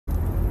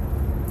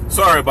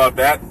Sorry about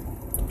that.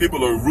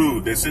 People are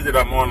rude. They see that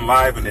I'm on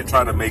live and they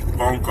try to make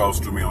phone calls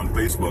to me on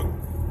Facebook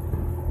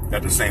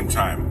at the same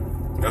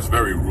time. That's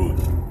very rude.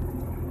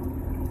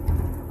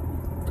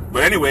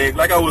 But anyway,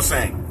 like I was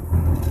saying,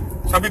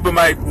 some people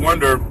might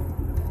wonder,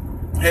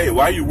 hey,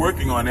 why are you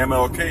working on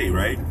MLK,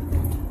 right?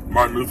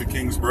 Martin Luther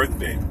King's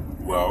birthday.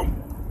 Well,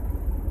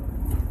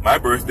 my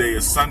birthday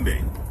is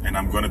Sunday, and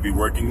I'm going to be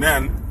working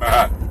then.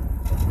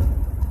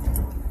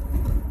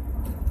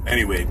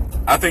 Anyway,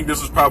 I think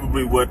this is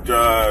probably what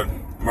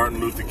Martin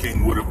Luther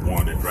King would have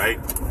wanted, right?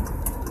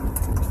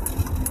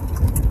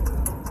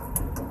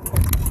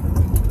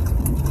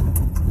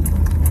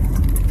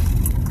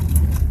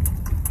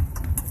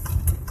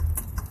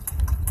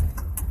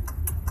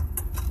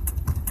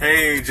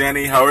 Hey,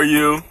 Jenny, how are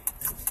you?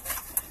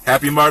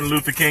 Happy Martin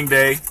Luther King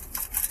Day.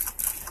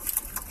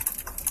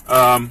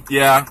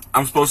 Yeah,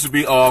 I'm supposed to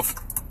be off,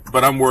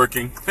 but I'm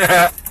working.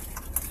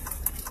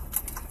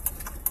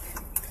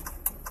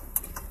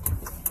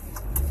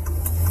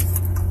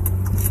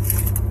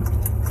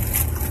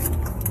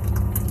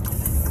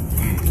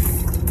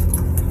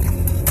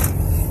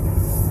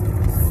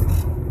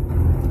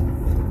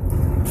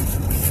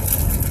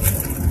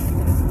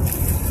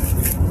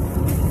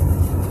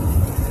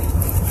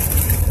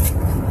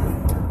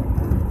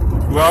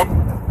 Well,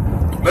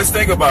 let's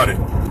think about it.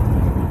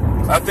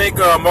 I think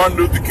Martin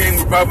Luther King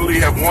would probably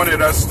have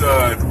wanted us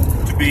to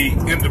be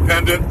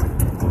independent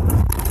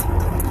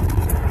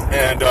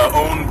and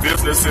own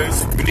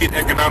businesses. We need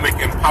economic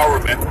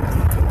empowerment.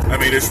 I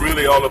mean, it's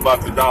really all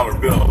about the dollar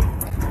bill.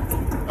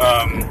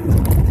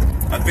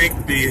 I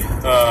think the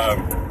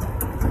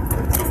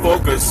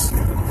focus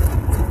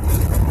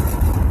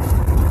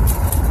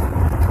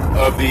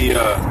of the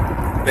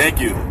thank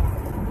you.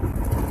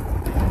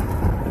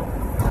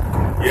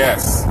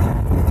 Yes.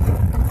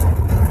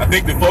 I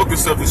think the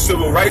focus of the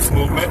civil rights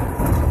movement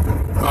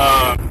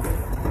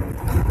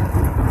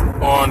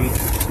on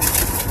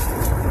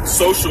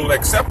social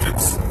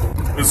acceptance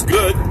is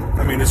good.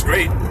 I mean, it's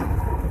great.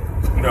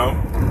 You know,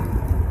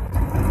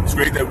 it's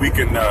great that we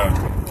can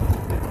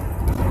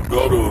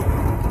go to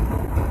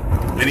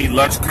any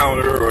lunch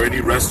counter or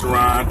any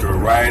restaurant or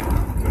ride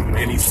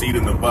any seat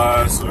in the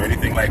bus or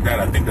anything like that.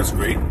 I think that's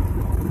great.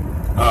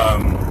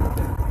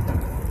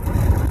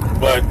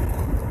 But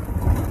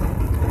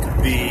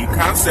the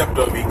concept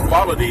of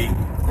equality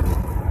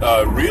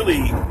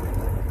really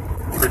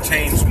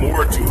pertains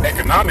more to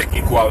economic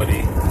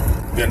equality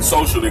than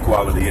social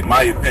equality, in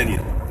my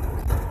opinion.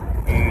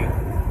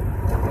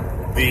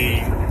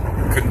 The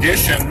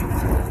condition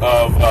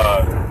of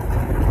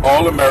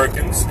all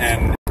Americans,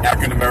 and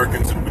African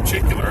Americans in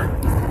particular,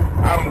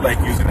 I don't like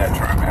using that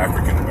term,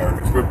 African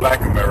Americans, we're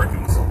Black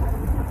Americans.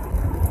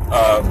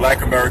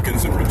 Black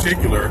Americans in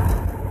particular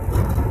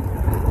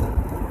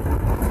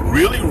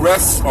really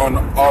rests on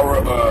our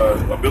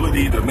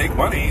ability to make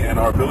money and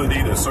our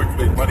ability to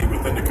circulate money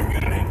within the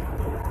community.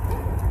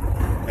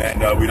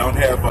 And we don't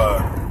have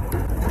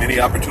any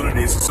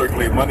opportunities to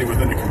circulate money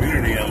within the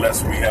community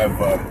unless we have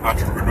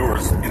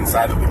entrepreneurs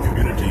inside of the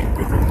community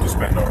with whom to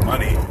spend our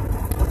money.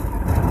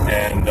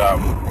 And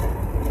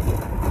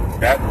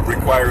that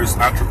requires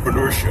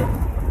entrepreneurship.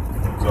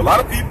 So a lot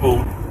of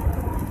people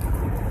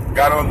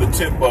got on the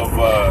tip of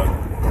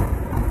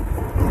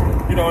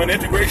you know, and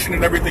integration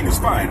and everything is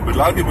fine, but a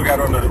lot of people got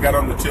on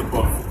the tip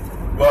of,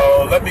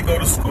 well, let me go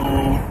to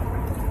school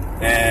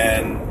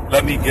and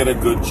let me get a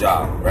good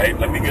job, right?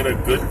 Let me get a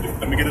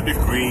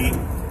degree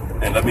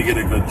and let me get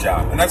a good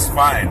job. And that's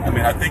fine. I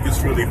mean, I think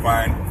it's really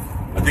fine.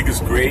 I think it's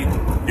great.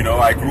 You know,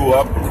 I grew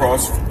up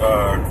across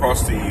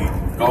the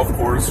golf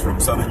course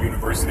from Southern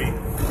University,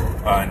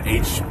 an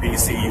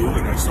HBCU,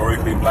 an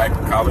historically Black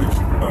college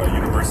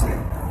university.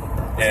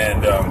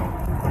 And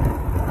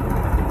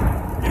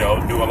you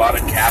know, do a lot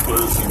of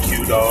Kappas and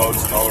Q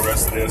Dogs and all the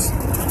rest of this.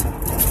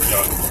 You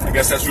know, I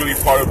guess that's really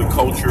part of the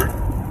culture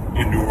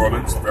in New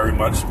Orleans, very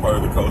much part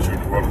of the culture in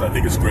New Orleans. I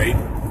think it's great.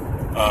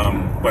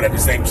 But at the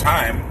same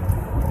time,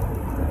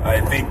 I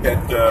think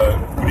that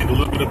we need a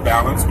little bit of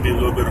balance, we need a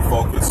little bit of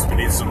focus, we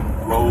need some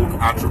rogue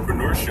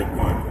entrepreneurship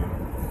going on.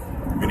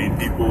 We need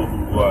people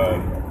who are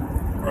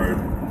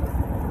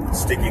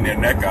sticking their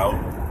neck out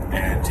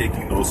and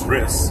taking those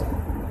risks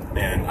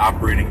and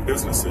operating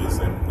businesses,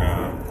 and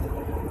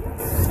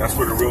that's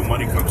where the real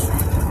money comes from.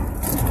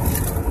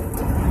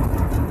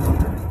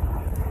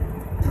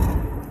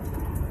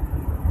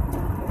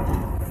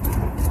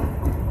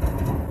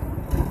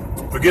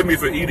 Forgive me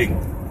for eating.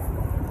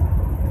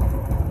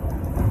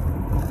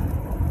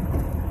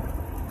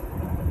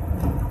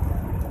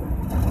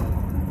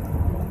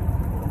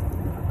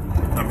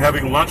 I'm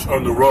having lunch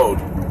on the road.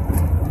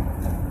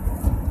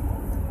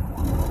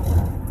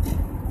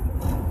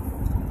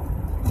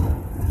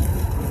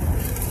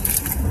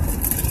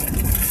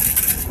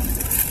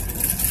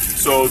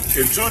 So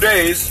in 2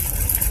 days,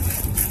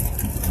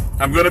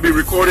 I'm going to be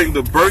recording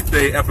the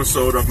birthday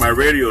episode of my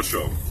radio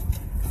show.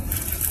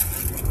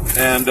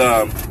 And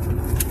I'm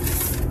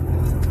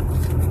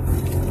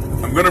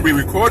going to be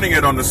recording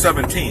it on the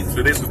 17th.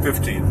 Today's the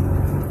 15th.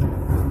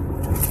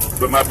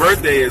 But my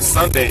birthday is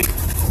Sunday,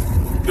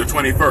 the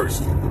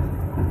 21st.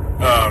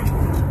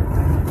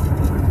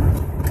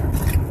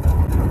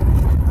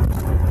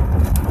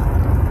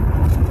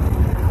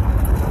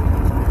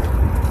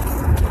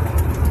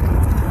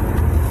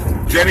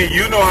 Jenny,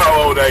 you know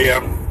how old I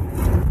am,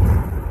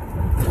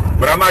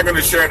 but I'm not going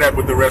to share that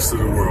with the rest of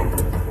the world,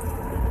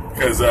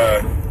 because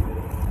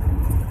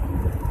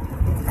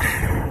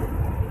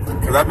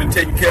I've been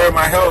taking care of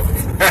my health,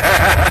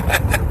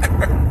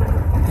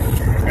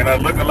 and I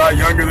look a lot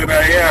younger than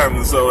I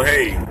am, so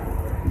hey,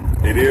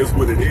 it is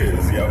what it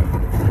is, yo.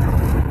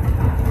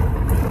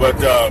 But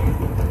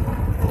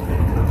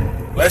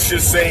let's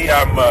just say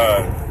I'm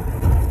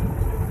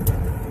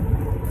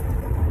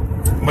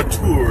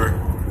mature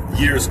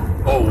years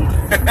old.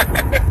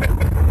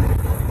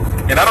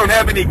 And I don't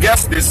have any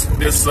guests this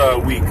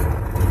week.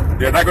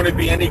 There are not going to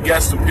be any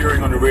guests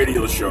appearing on the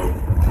radio show.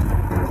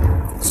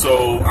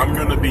 So I'm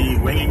going to be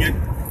winging it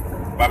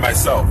by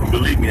myself. And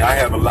believe me, I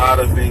have a lot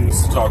of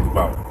things to talk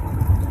about.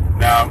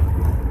 Now,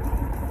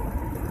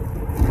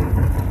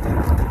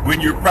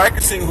 when you're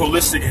practicing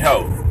holistic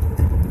health,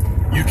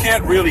 you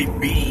can't really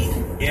be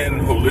in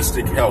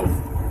holistic health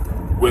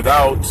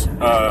without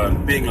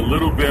being a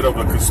little bit of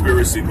a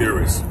conspiracy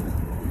theorist.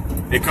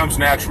 It comes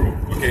natural,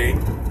 okay?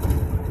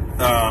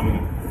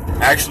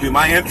 Actually,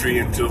 my entry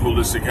into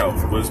holistic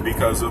health was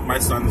because of my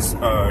son's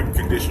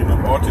condition of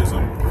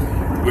autism,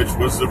 which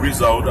was the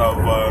result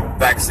of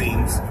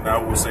vaccines. And I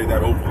will say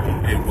that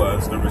openly. It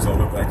was the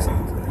result of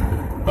vaccines.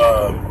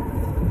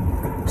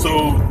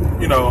 So,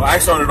 you know, I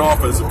started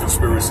off as a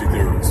conspiracy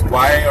theorist.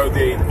 Why are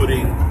they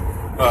putting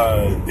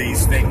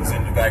these things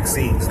in the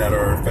vaccines that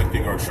are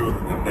affecting our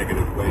children in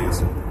negative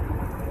ways?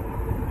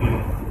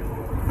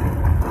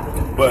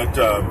 But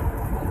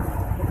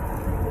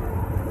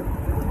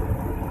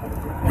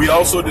we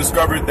also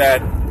discovered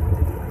that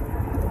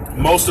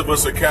most of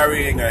us are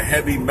carrying a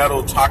heavy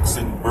metal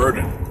toxin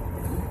burden,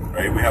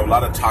 right? We have a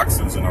lot of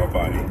toxins in our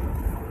body.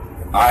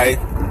 I,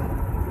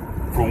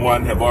 for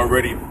one, have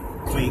already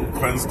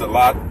cleansed a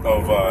lot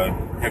of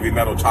heavy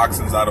metal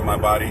toxins out of my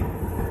body,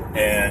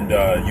 and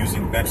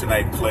using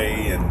bentonite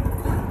clay and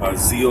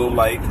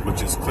zeolite,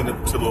 which is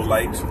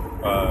clinoptilolite.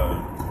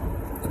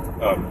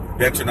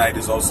 Bentonite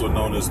is also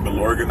known as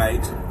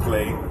milorganite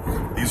clay.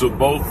 These are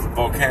both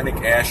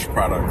volcanic ash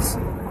products.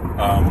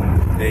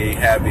 They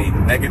have a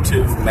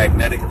negative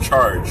magnetic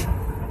charge,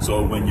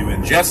 so when you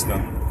ingest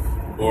them,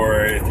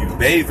 or if you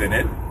bathe in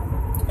it,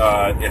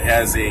 it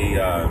has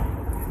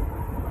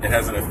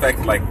an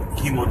effect like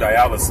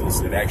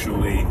hemodialysis. It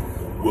actually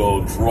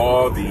will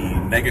draw the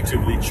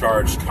negatively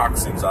charged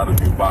toxins out of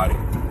your body,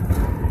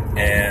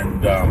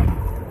 and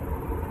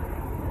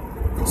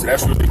so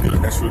that's really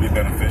good. That's really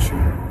beneficial,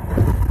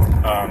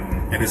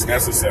 and it's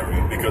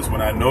necessary, because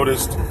when I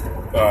noticed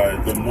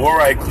the more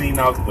I clean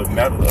out the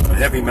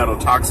heavy metal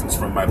toxins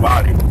from my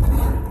body,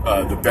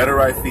 the better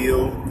I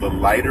feel, the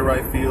lighter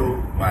I feel,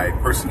 my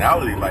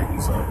personality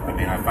lightens up. I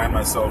mean, I find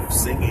myself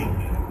singing,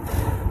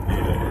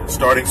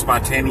 starting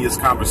spontaneous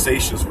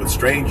conversations with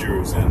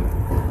strangers, and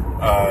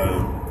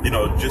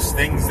just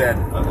things that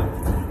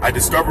I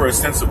discover a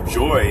sense of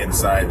joy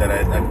inside that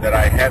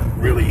I hadn't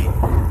really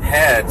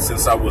had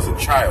since I was a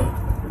child.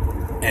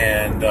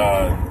 And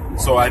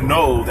so I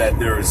know that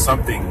there is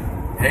something.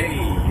 Hey,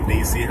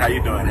 Nisi, how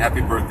you doing?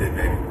 Happy birthday,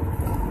 baby.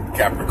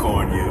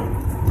 Capricorn, you.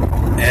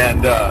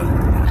 And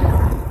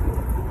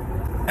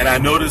I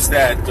noticed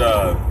that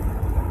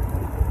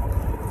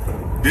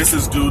this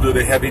is due to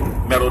the heavy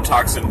metal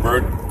toxin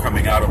burden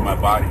coming out of my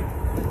body.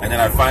 And then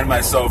I find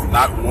myself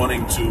not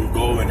wanting to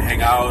go and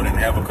hang out and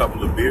have a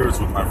couple of beers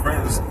with my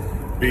friends,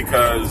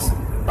 because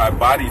my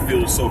body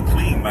feels so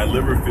clean, my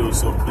liver feels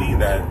so clean,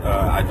 that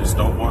I just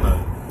don't want to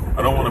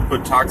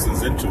put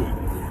toxins into it.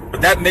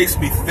 But that makes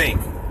me think,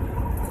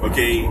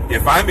 okay,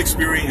 if I'm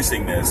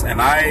experiencing this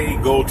and I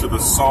go to the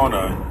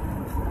sauna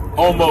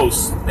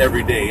almost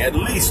every day, at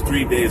least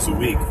 3 days a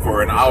week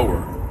for an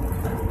hour,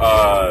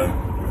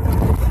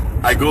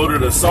 I go to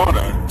the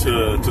sauna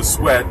to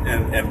sweat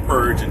and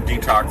purge and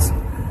detox.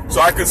 So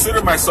I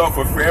consider myself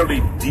a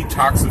fairly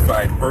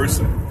detoxified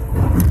person.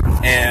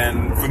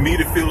 And for me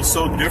to feel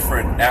so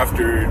different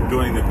after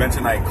doing the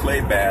bentonite clay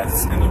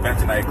baths and the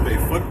bentonite clay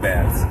foot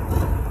baths,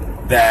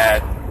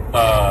 that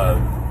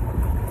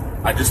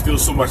I just feel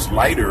so much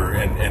lighter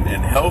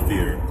and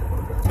healthier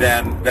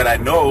than I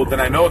know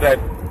that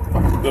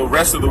the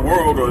rest of the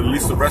world, or at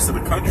least the rest of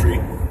the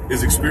country,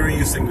 is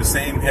experiencing the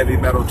same heavy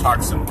metal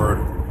toxin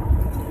burden.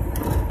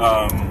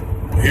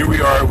 Here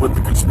we are with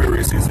the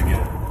conspiracies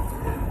again.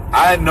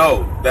 I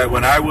know that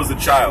when I was a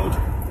child,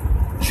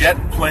 jet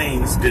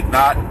planes did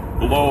not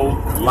blow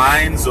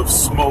lines of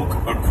smoke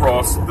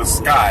across the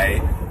sky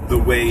the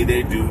way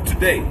they do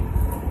today.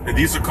 And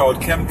these are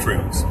called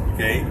chemtrails,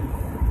 okay?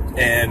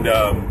 And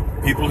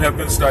people have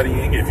been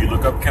studying. If you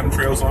look up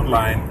chemtrails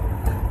online,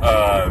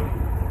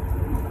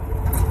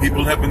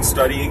 people have been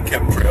studying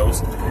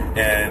chemtrails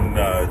and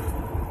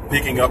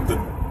picking up the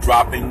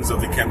droppings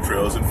of the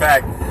chemtrails. In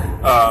fact,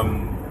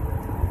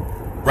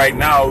 right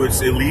now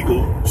it's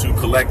illegal to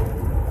collect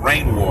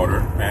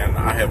rainwater, and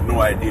I have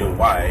no idea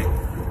why,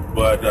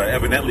 but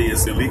evidently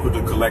it's illegal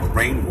to collect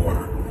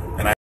rainwater.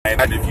 And I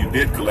imagine if you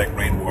did collect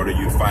rainwater,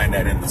 you'd find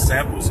that in the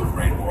samples of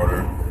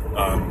rainwater,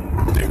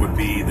 it would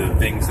be the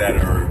things that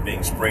are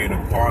being sprayed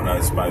upon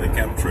us by the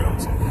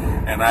chemtrails.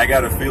 And I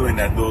got a feeling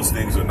that those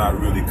things are not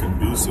really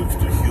conducive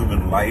to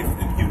human life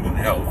and human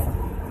health.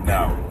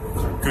 Now,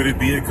 could it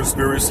be a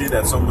conspiracy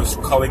that someone's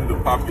culling the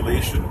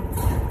population?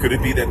 Could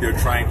it be that they're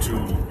trying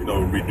to,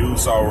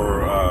 reduce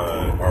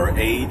our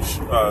age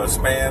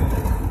span?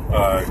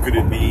 Could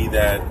it be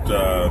that,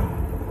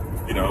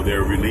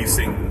 they're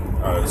releasing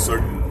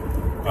certain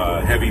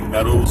heavy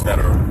metals that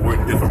are more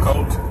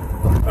difficult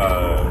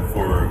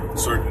for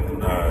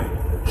certain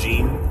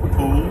gene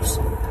pools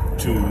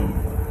to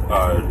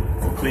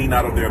clean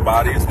out of their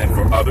bodies and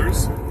for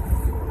others?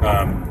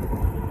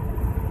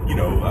 Who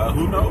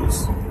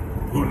knows?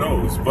 Who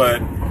knows?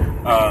 But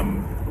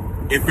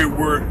if it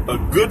were a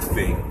good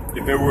thing,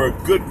 if there were a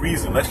good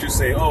reason, let's just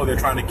say, they're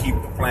trying to keep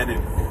the planet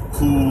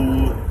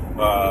cool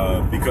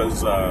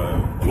because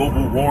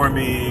global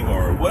warming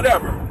or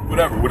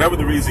whatever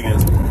the reason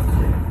is,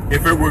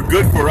 if it were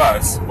good for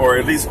us, or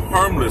at least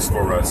harmless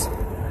for us,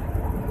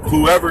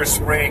 whoever is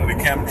spraying the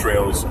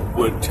chemtrails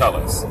would tell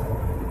us.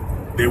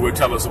 They would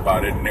tell us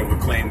about it, and they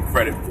would claim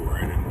credit for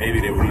it, and maybe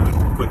they would even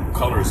put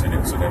colors in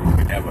it so that we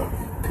could have a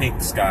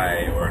pink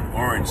sky or an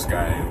orange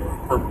sky or a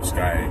purple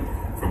sky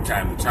from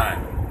time to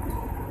time.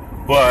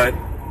 But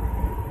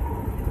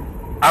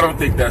I don't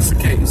think that's the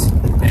case,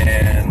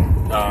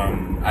 and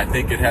I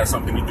think it has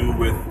something to do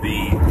with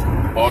the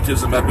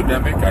autism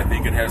epidemic. I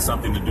think it has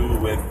something to do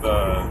with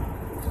a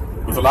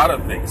lot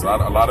of things, a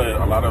lot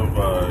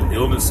of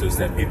illnesses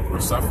that people are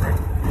suffering.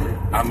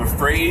 I'm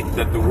afraid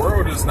that the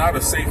world is not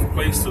a safe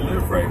place to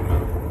live right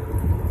now,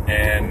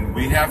 and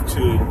we have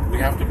to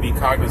be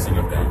cognizant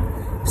of that.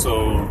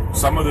 So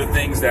some of the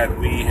things that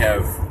we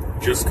have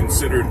just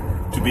considered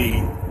to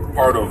be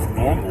part of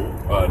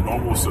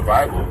normal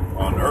survival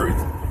on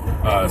Earth,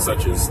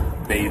 such as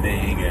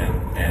bathing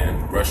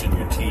and brushing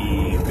your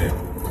teeth and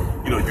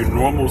your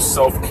normal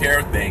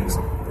self-care things,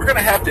 we're going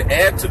to have to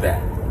add to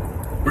that.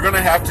 We're going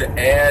to have to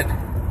add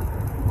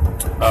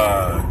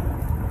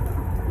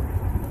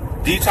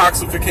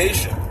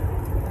detoxification.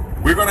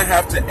 We're going to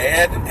have to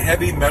add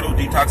heavy metal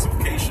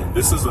detoxification.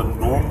 This is a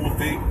normal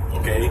thing,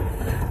 okay?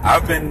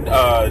 I've been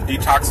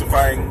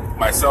detoxifying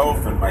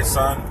myself and my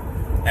son,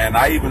 and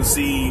I even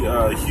see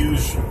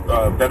huge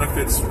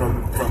benefits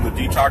from the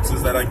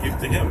detoxes that I give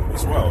to him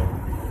as well.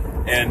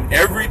 And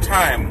every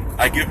time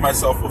I give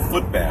myself a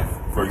foot bath,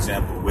 for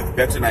example, with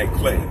bentonite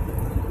clay,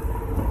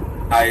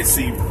 I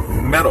see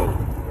metal,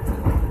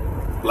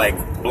 like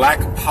black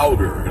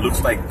powder. It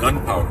looks like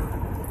gunpowder.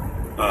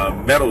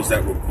 Metals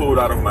that were pulled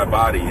out of my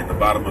body in the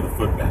bottom of the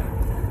foot bath.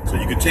 So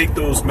you can take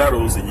those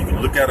metals and you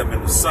can look at them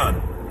in the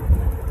sun.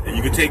 And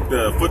you can take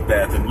the foot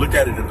bath and look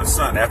at it in the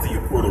sun after you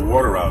pour the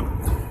water out.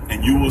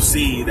 And you will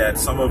see that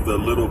some of the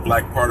little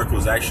black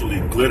particles actually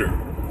glitter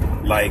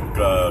like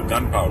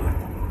gunpowder.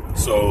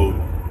 So,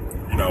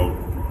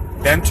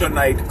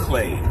 bentonite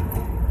clay,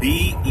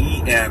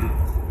 BENTONITE.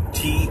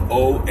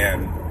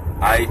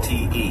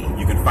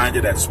 You can find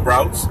it at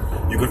Sprouts.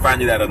 You can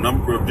find it at a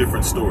number of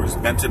different stores.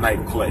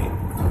 Bentonite clay.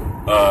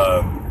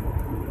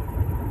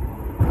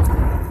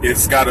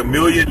 It's got a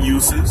million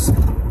uses.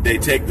 They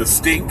take the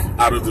stink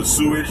out of the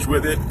sewage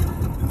with it.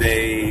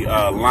 They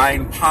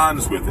line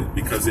ponds with it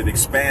because it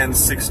expands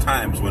 6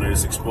 times when it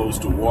is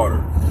exposed to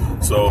water.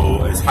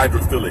 So it's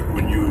hydrophilic.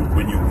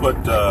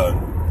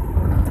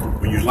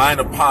 When you line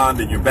a pond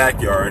in your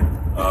backyard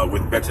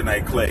with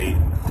bentonite clay,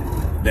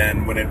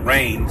 then when it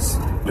rains,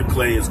 the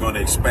clay is going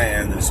to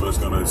expand, and so it's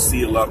going to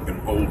seal up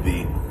and hold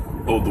the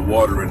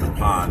water in the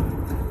pond.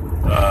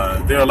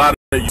 There are a lot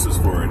of uses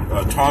for it.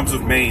 Tom's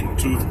of Maine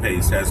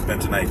toothpaste has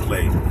bentonite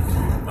clay.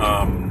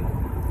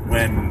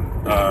 When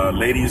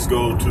ladies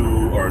go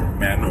to, or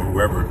men or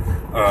whoever,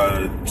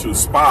 to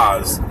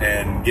spas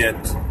and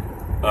get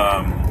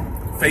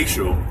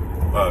facial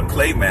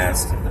clay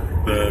masks,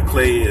 the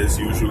clay is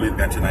usually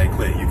bentonite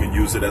clay. You can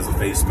use it as a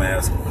face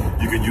mask.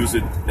 You can use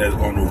it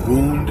on a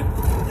wound.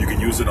 You can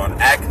use it on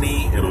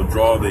acne. It'll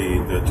draw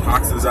the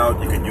toxins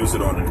out. You can use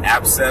it on an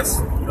abscess,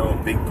 a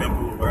big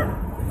pimple, whatever.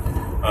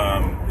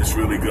 It's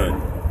really good.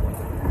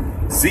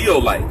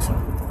 Zeolite.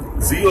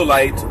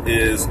 Zeolite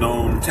is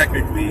known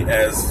technically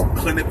as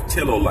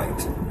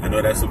cliniptilolite. I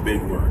know that's a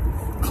big word.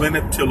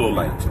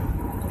 Cliniptilolite.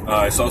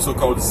 It's also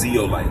called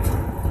zeolite.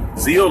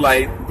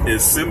 Zeolite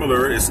is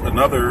similar. It's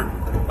another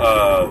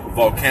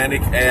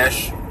volcanic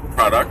ash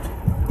product.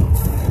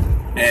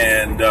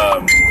 And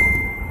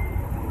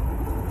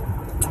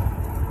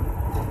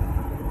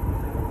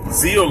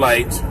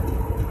zeolite,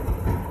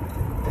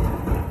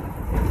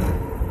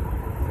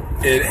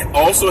 it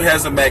also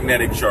has a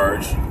magnetic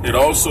charge. It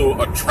also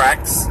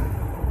attracts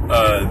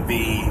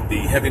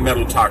the heavy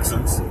metal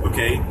toxins,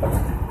 okay?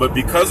 But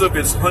because of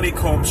its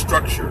honeycomb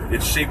structure,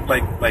 it's shaped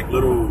like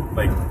little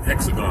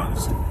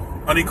hexagons.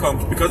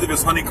 Honeycombs, because of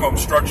its honeycomb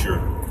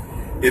structure,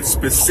 it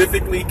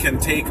specifically can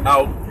take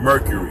out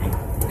mercury,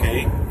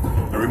 okay?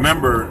 Now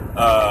remember,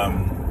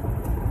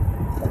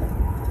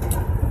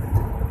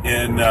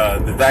 in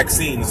the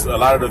vaccines, a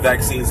lot of the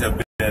vaccines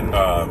have been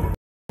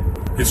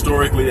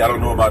historically, I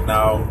don't know about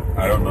now,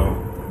 I don't know,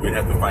 we'd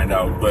have to find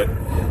out, but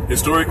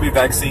historically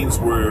vaccines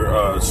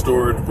were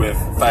stored with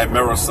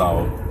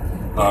thimerosal,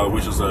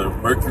 which is a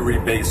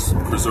mercury-based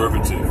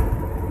preservative.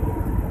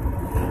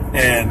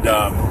 And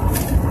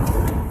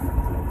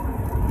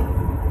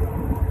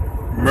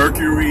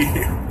mercury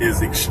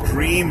is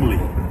extremely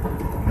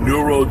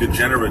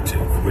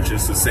neurodegenerative, which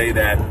is to say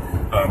that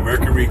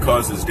mercury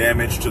causes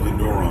damage to the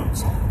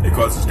neurons. It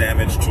causes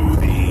damage to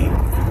the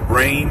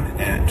brain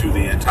and to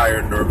the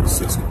entire nervous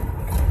system.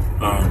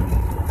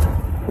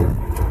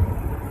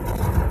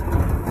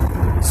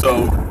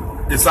 So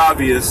it's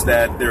obvious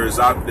that there's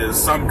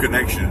some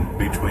connection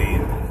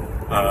between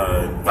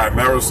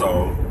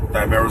thimerosal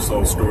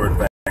stored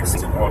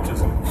vaccines and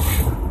autism.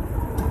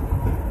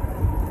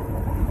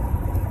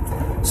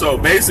 So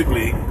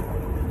basically,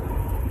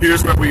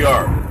 here's where we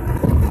are.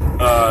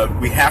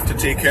 We have to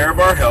take care of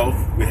our health.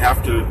 We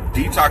have to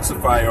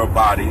detoxify our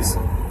bodies.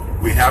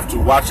 We have to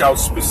watch out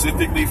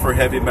specifically for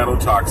heavy metal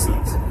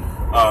toxins.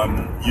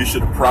 You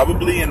should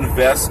probably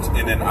invest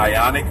in an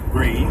ionic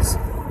breeze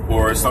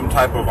or some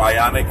type of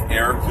ionic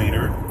air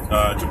cleaner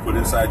to put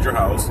inside your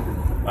house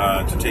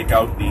to take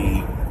out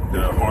the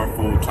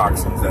harmful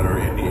toxins that are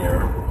in the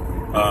air.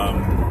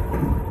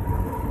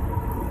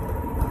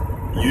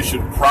 You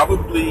should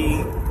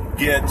probably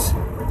get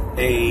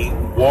a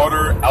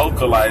water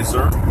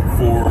alkalizer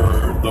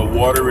for the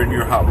water in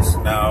your house.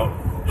 Now,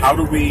 how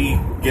do we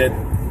get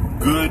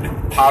good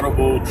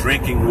potable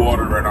drinking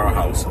water in our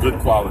house, good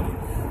quality?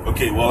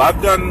 Okay, well,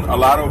 I've done a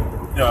lot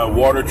of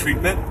water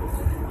treatment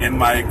in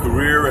my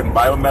career in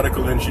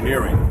biomedical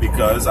engineering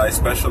because I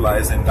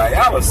specialize in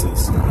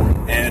dialysis.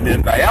 And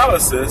in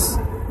dialysis,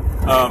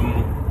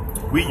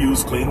 we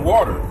use clean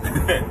water.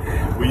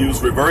 We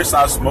use reverse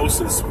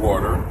osmosis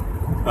water,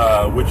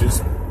 which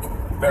is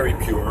very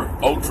pure,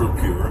 ultra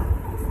pure.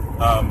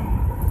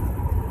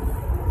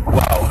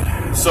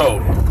 Wow. So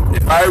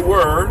if I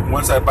were,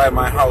 once I buy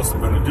my house, I'm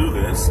going to do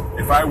this.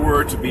 If I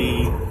were to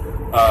be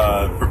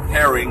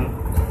preparing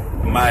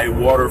my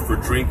water for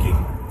drinking,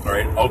 all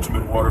right,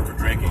 ultimate water for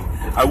drinking,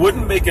 I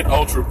wouldn't make it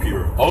ultra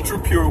pure. Ultra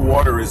pure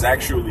water is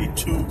actually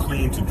too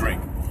clean to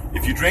drink.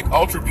 If you drink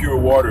ultra pure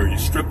water, you're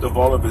stripped of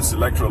all of its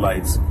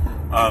electrolytes.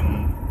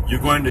 You're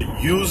going to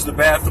use the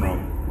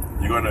bathroom.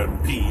 You're going to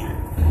pee.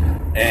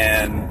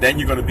 And then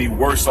you're going to be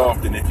worse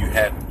off than if you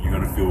hadn't. You're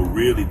going to feel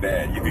really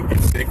bad. You could get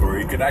sick, or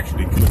you could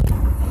actually kill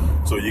you.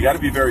 So you got to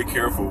be very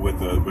careful with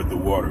the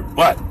water.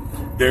 But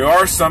there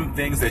are some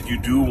things that you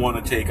do want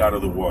to take out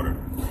of the water.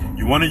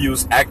 You want to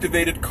use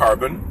activated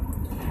carbon.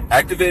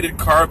 Activated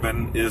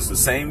carbon is the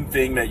same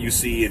thing that you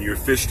see in your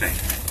fish tank.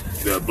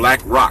 The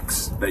black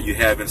rocks that you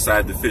have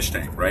inside the fish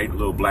tank, right?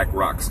 Little black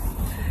rocks.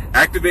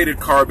 Activated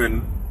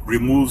carbon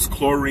removes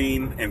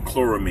chlorine and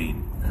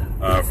chloramine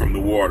from the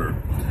water.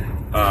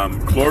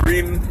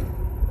 Chlorine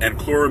and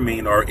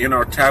chloramine are in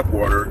our tap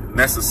water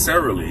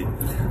necessarily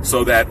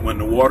so that when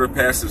the water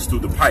passes through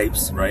the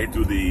pipes, right,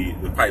 through the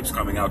pipes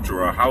coming out to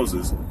our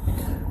houses,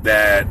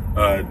 that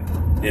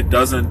it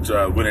doesn't,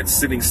 when it's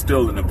sitting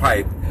still in the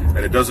pipe,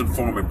 that it doesn't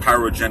form a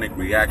pyrogenic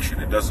reaction.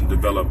 It doesn't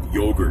develop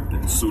yogurt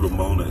and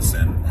Pseudomonas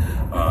and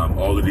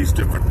all of these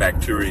different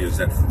bacteria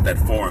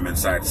that form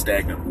inside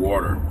stagnant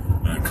water.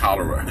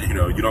 Cholera, you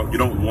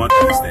don't want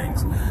these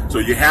things. So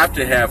you have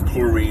to have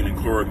chlorine and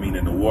chloramine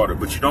in the water,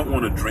 but you don't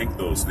want to drink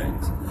those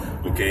things.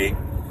 Okay,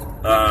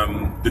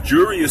 the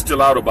jury is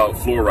still out about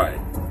fluoride.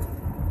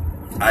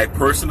 I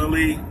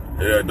personally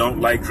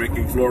don't like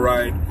drinking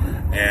fluoride,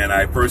 and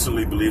I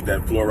personally believe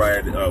that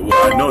fluoride.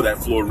 Well, I know that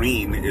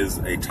fluorine is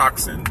a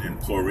toxin and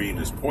chlorine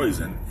is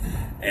poison,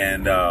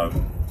 and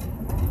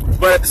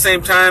but at the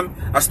same time,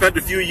 I spent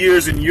a few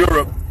years in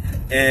Europe,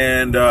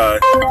 and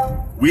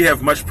we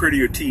have much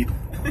prettier teeth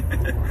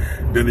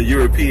than the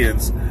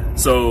Europeans.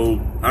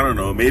 So I don't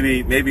know.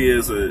 Maybe maybe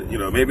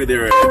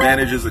there are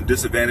advantages and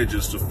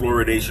disadvantages to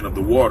fluoridation of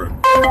the water.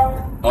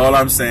 All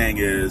I'm saying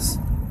is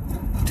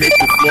take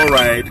the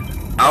fluoride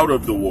out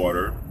of the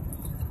water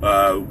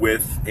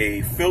with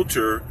a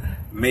filter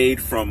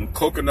made from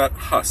coconut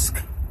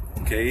husk.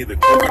 Okay, the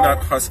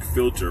coconut husk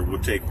filter will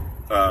take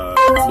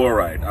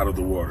fluoride out of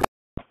the water.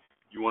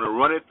 You want to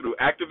run it through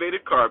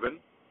activated carbon.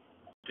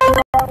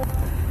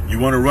 You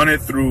want to run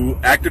it through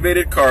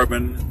activated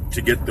carbon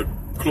to get the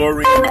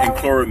chlorine and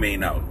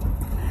chloramine out.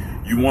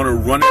 You want to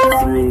run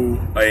it through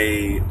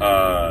a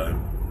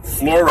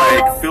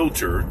fluoride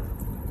filter,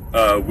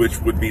 which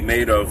would be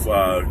made of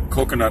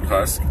coconut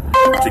husk,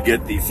 to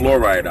get the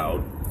fluoride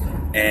out.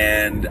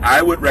 And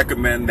I would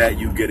recommend that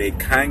you get a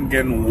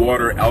Kangen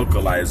water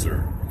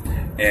alkalizer.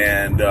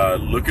 And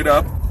look it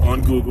up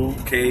on Google,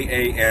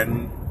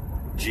 Kangen,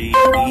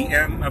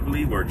 I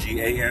believe, or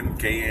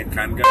G-A-N-K-N,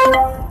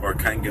 Kangen, or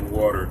Kangen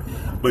water.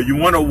 But you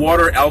want a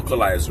water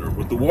alkalizer.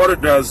 What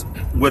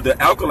the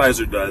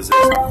alkalizer does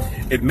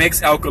is it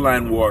makes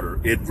alkaline water.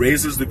 It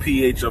raises the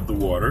pH of the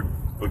water,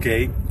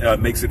 okay?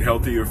 Makes it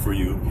healthier for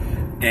you.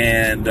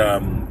 And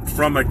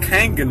from a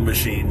Kangen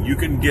machine, you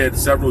can get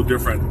several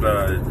different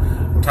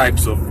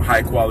types of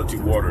high quality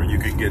water. You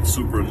can get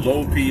super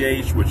low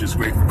pH, which is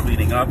great for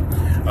cleaning up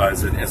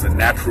as a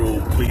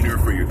natural cleaner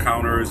for your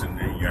counters and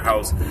in your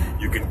house.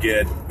 You can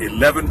get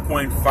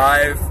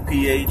 11.5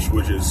 pH,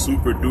 which is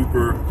super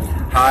duper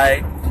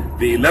high.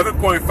 The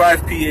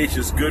 11.5 pH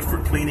is good for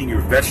cleaning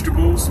your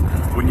vegetables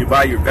when you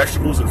buy your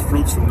vegetables and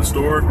fruits from the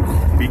store,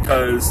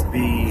 because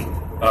the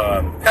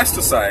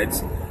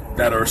pesticides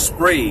that are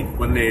sprayed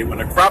when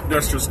the crop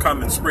dusters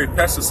come and spray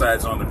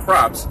pesticides on the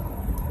crops,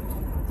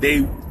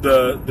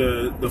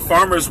 the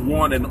farmers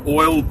want an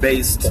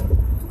oil-based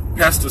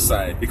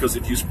pesticide, because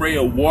if you spray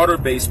a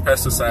water-based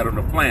pesticide on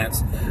the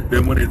plants,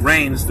 then when it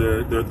rains,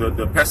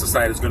 the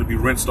pesticide is going to be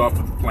rinsed off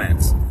of the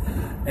plants.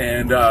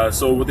 And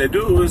so what they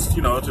do is,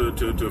 you know,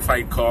 to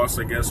fight costs,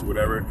 I guess,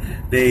 whatever,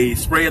 they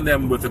spray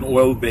them with an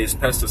oil-based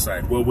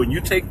pesticide. Well, when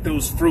you take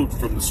those fruit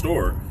from the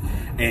store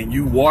and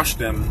you wash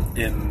them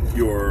in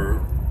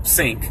your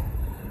sink,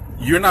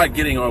 you're not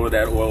getting all of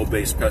that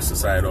oil-based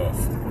pesticide off.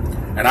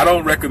 And I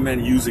don't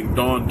recommend using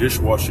Dawn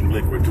dishwashing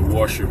liquid to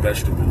wash your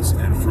vegetables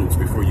and fruits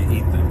before you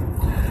eat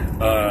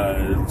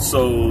them.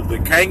 So the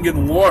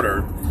Kangen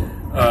water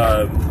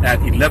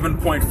at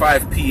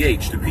 11.5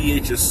 pH, the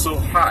pH is so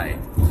high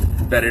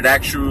that it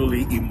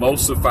actually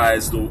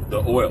emulsifies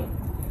the oil.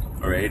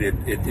 All right,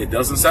 it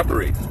doesn't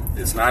separate.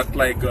 It's not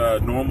like the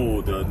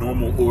normal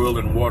oil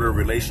and water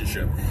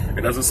relationship.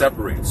 It doesn't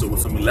separate. So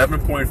with some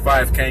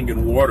 11.5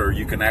 Kangen water,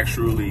 you can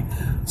actually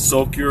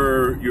soak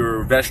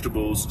your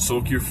vegetables,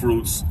 soak your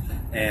fruits,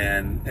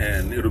 and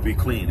it'll be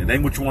clean. And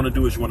then what you want to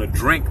do is you want to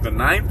drink the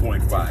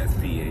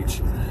 9.5 pH,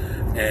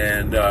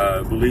 and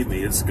believe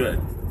me, it's good.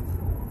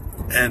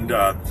 And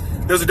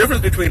there's a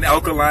difference between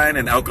alkaline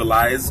and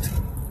alkalized.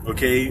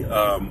 Okay,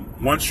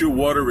 once your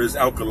water is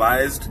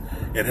alkalized,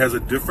 it has a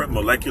different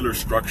molecular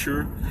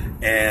structure,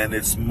 and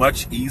it's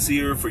much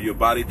easier for your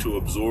body to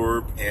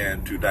absorb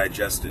and to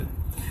digest it.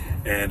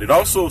 And it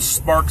also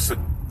sparks a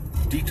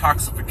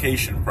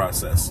detoxification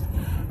process,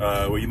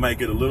 where you might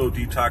get a little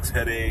detox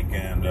headache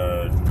and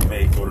you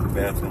may go to the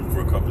bathroom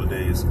for a couple of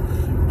days.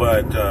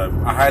 But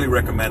I highly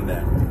recommend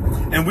that.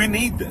 And we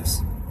need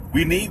this.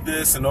 We need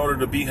this in order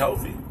to be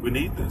healthy. We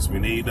need this. We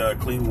need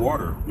clean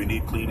water. We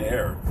need clean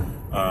air.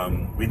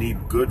 We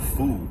need good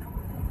food.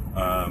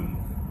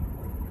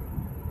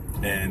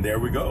 And there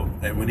we go.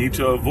 And we need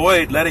to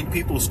avoid letting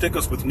people stick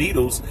us with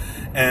needles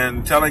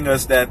and telling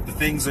us that the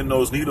things in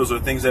those needles are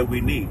things that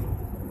we need,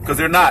 because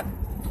they're not.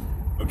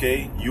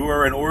 Okay, you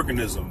are an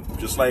organism,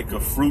 just like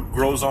a fruit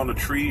grows on a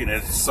tree and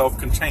it's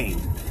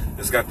self-contained.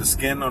 It's got the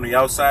skin on the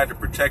outside to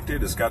protect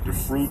it. It's got the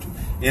fruit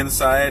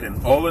inside,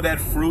 and all of that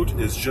fruit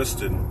is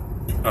just an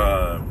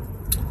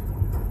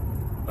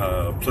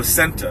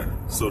placenta,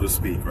 so to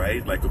speak,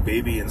 right? Like a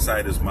baby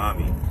inside his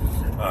mommy,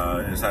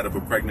 inside of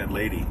a pregnant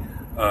lady.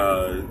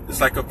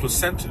 It's like a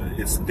placenta.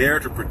 It's there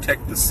to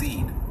protect the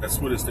seed. That's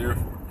what it's there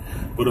for.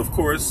 But of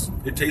course,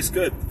 it tastes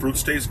good.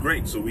 Fruits taste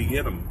great, so we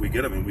get them. We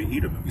get them and we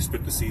eat them and we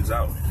spit the seeds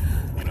out.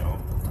 You know.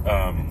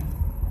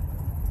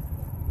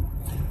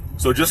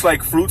 So just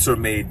like fruits are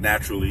made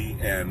naturally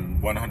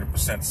and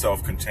 100%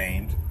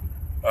 self-contained,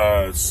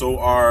 so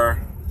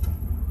are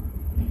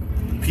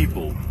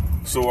people.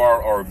 So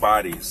are our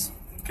bodies.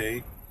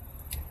 Okay.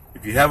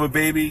 If you have a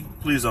baby,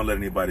 please don't let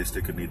anybody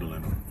stick a needle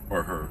in him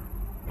or her.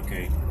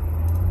 Okay.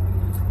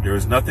 There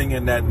is nothing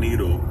in that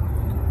needle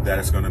that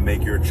is going to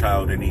make your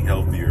child any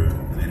healthier,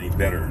 any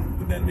better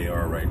than they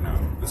are right now.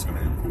 It's going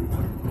to improve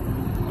them,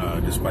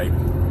 despite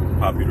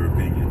popular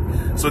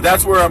opinion. So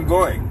that's where I'm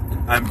going.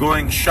 I'm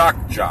going shock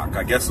jock.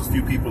 I guess a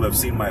few people have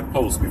seen my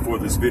post before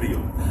this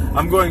video.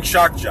 I'm going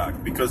shock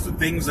jock because the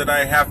things that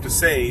I have to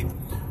say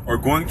are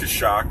going to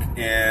shock,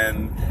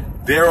 and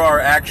there are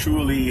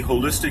actually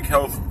holistic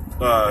health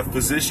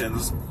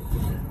physicians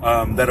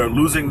that are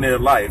losing their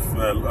life.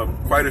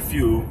 Quite a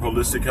few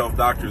holistic health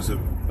doctors have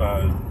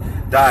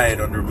died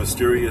under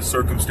mysterious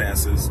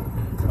circumstances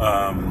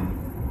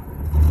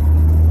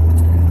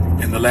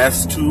in the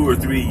last 2 or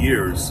 3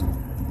 years,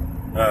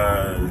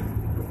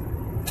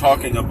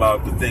 talking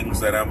about the things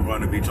that I'm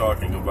going to be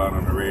talking about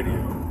on the radio.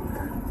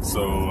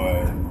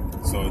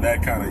 So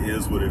that kind of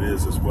is what it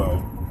is as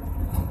well.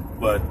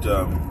 But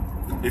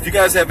if you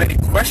guys have any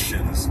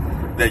questions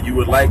that you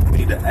would like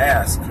me to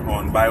ask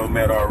on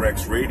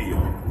BiomedRx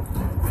Radio,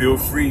 feel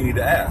free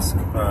to ask.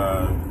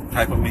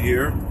 Type them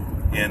here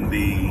in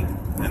the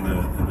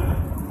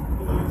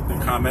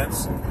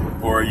comments,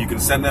 or you can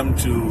send them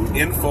to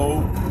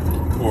info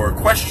or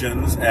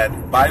questions at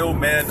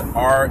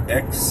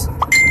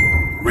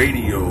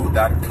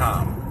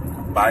BiomedRxRadio.com.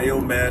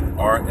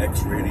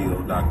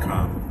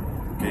 BiomedRxRadio.com.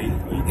 Okay,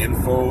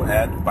 info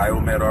at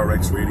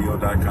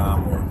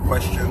BiomedRxRadio.com or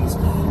questions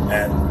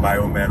at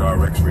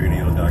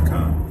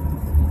BiomedRxRadio.com.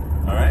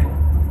 All right.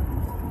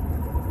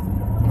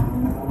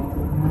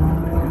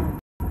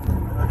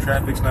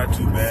 Traffic's not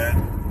too bad.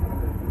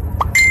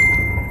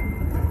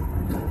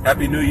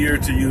 Happy New Year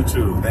to you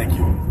too. Thank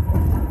you.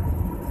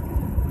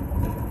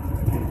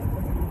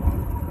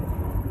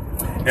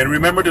 And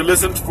remember to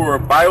listen for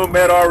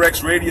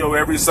BiomedRx Radio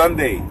every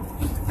Sunday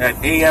at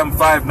AM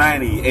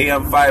 590,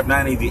 AM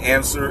 590 The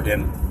Answer,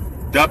 and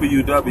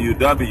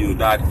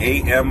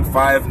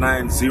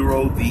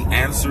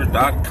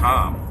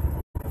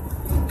www.am590theanswer.com.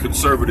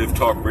 Conservative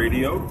Talk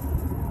Radio.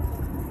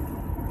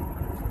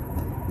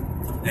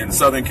 In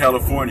Southern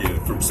California,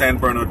 from San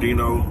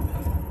Bernardino,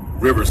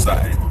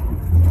 Riverside,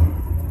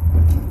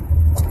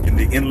 in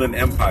the Inland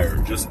Empire,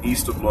 just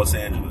east of Los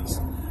Angeles.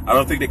 I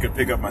don't think they could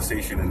pick up my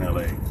station in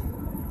LA,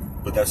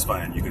 but that's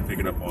fine. You can pick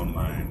it up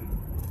online.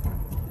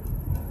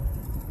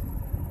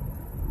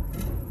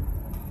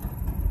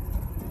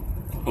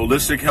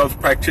 Holistic health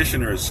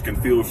practitioners can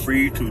feel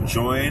free to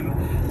join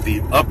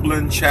the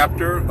Upland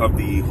chapter of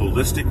the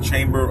Holistic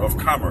Chamber of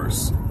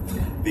Commerce.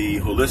 The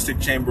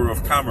Holistic Chamber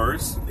of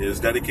Commerce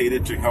is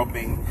dedicated to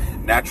helping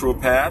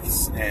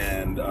naturopaths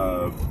and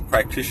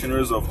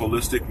practitioners of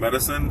holistic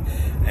medicine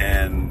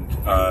and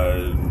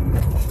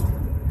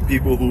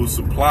people who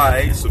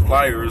suppliers of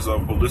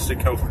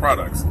holistic health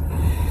products.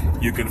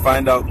 You can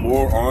find out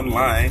more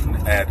online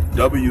at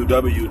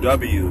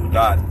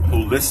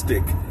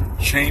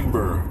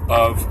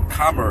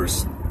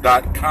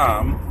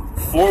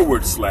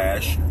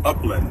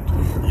www.holisticchamberofcommerce.com/Upland,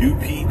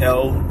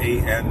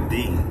 UPLAND,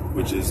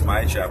 which is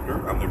my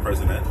chapter. I'm the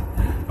president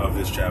of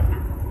this chapter.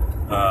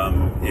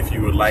 If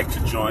you would like to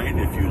join,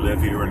 if you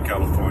live here in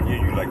California,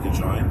 you'd like to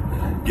join,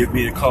 give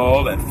me a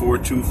call at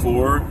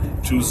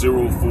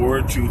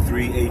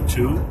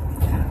 424-204-2382.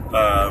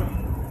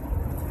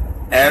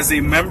 As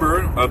a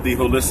member of the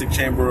Holistic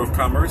Chamber of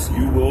Commerce,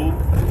 you will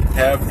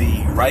have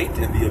the right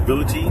and the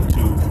ability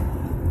to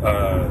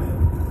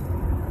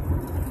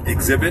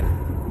exhibit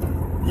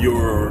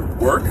your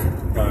work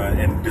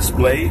and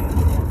display,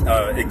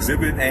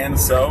 exhibit and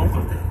sell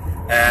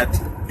at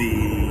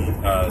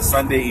the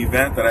Sunday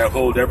event that I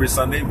hold every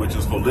Sunday, which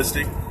is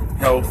Holistic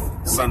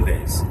Health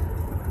Sundays.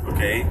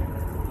 Okay?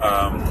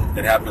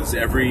 It happens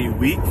every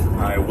week.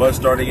 I was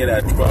starting it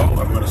at 12.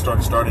 I'm going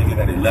to starting it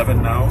at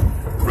 11 now,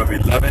 from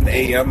 11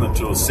 a.m.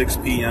 until 6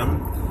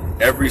 p.m.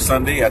 every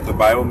Sunday at the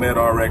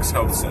BiomedRx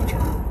Health Center.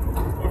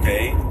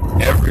 Okay?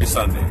 Every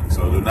Sunday.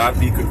 So do not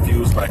be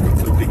confused by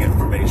conflicting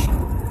information.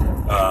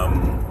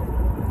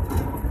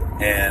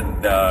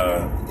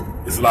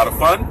 It's a lot of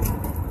fun.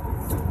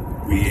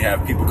 We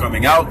have people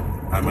coming out.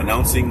 I'm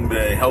announcing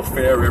the health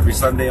fair every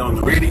Sunday on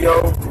the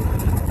radio.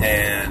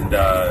 And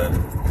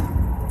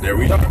there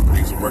we are.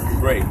 Things are working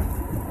great.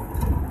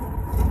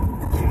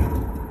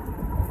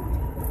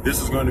 This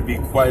is going to be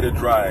quite a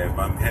drive.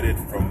 I'm headed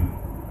from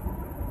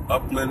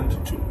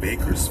Upland to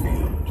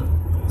Bakersfield.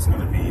 It's going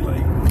to be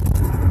like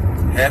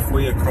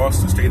halfway across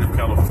the state of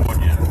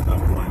California.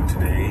 I'm going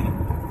today.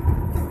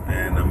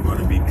 And I'm going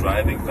to be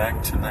driving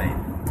back tonight.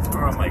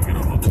 Or I might get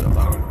a hotel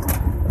out.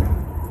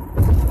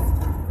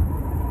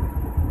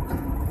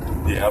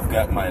 Yeah, I've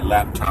got my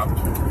laptop.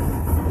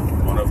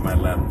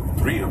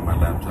 Three of my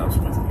laptops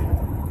with me.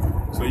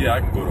 So yeah, I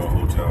can go to a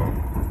hotel,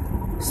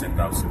 send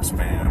out some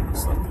spam or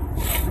something.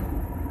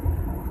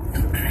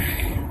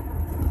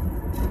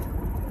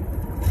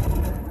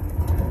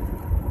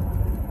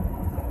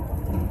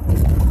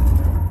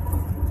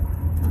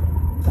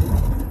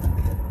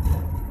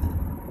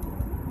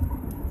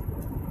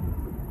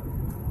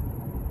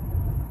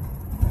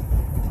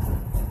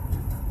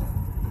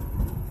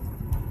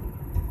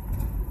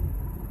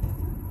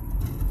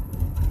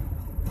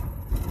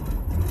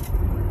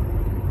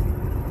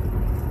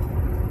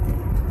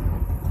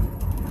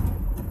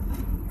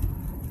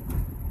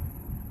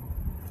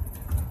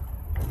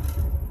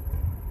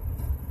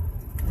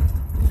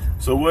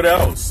 So what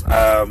else?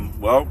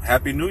 Well,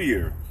 Happy New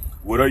Year.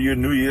 What are your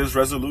New Year's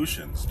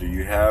resolutions? Do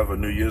you have a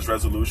New Year's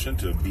resolution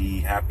to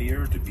be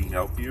happier, to be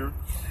healthier,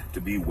 to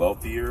be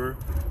wealthier,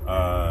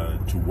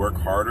 to work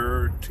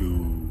harder,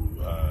 to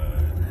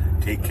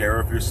take care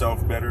of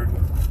yourself better?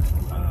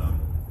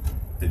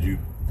 Did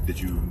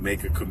you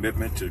make a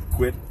commitment to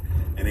quit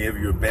any of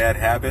your bad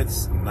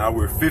habits? Now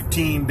we're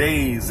 15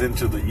 days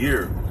into the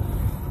year.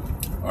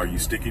 Are you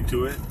sticking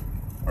to it?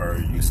 Are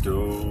you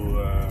still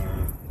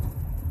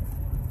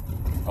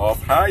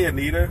off? Hi,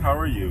 Anita. How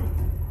are you?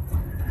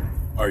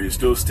 Are you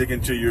still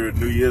sticking to your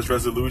New Year's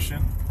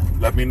resolution?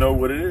 Let me know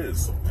what it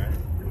is. Okay?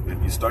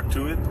 If you stuck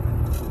to it.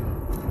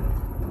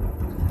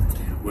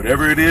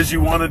 Whatever it is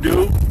you want to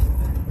do,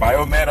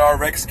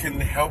 BiomedRx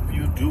can help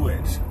you do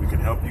it. We can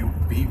help you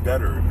be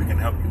better. We can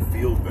help you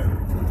feel better.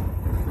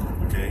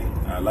 Okay?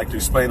 I'd like to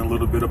explain a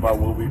little bit about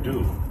what we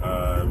do.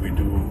 We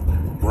do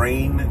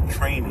brain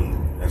training.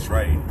 That's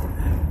right.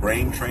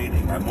 Brain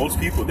training. Now, most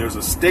people, there's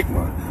a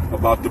stigma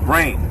about the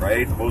brain,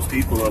 right? Most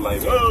people are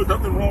like, oh,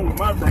 nothing wrong with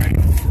my brain.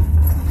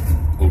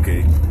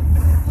 Okay.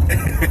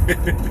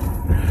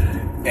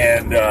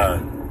 And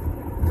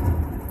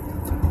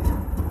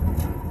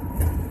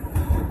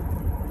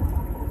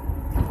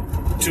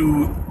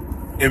to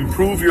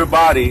improve your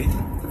body,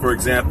 for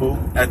example,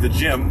 at the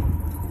gym,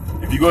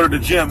 if you go to the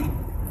gym,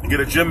 you get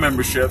a gym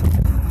membership,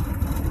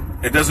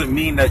 it doesn't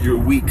mean that you're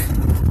weak.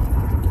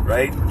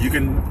 right? You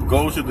can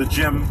go to the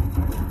gym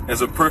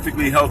as a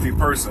perfectly healthy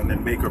person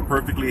and make a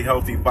perfectly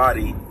healthy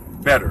body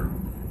better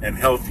and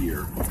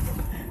healthier.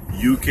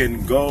 You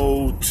can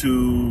go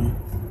to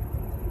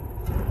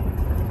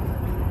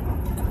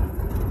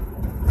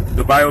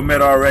the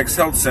BiomedRx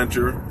Health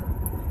Center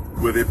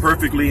with a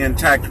perfectly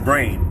intact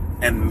brain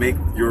and make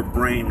your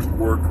brain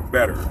work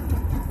better.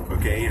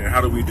 Okay, and how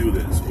do we do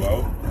this?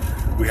 Well,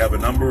 we have a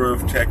number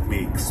of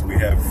techniques. We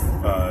have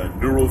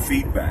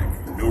neurofeedback.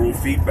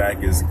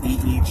 Neurofeedback is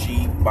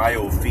EEG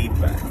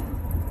biofeedback.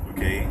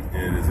 Okay,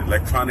 it is an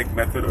electronic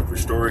method of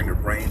restoring the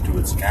brain to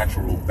its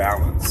natural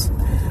balance.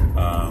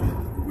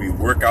 We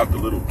work out the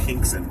little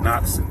kinks and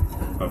knots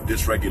of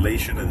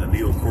dysregulation in the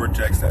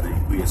neocortex that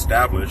we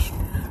establish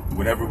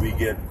whenever we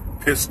get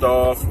pissed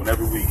off,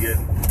 whenever we get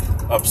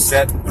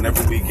upset,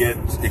 whenever we get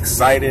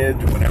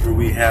excited, whenever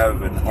we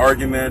have an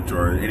argument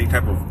or any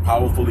type of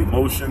powerful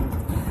emotion,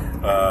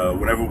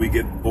 whenever we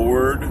get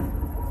bored,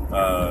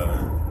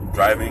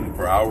 driving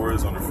for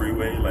hours on the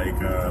freeway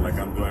like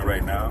I'm doing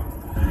right now.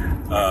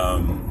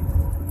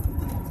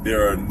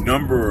 There are a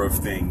number of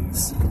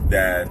things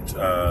that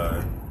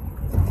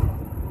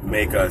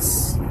make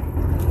us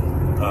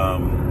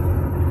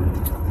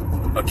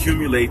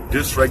accumulate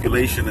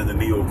dysregulation in the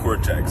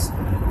neocortex.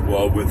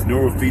 Well, with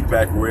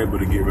neurofeedback, we're able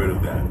to get rid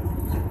of that.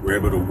 We're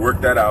able to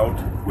work that out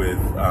with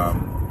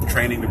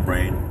training the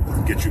brain,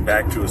 get you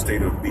back to a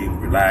state of being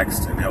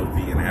relaxed and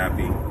healthy and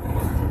happy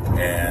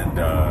and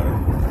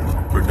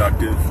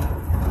productive.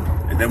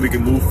 And then we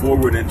can move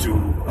forward into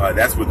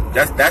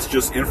that's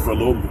just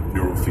infra-low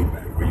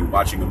neurofeedback, where you're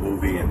watching a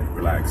movie and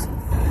relax.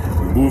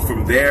 We move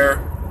from there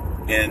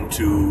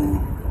into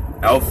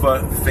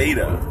alpha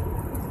theta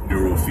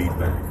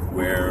neurofeedback,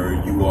 where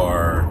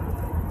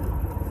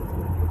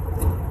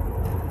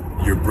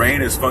your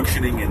brain is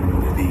functioning in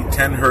the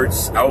 10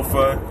 hertz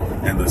alpha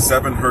and the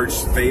 7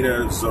 hertz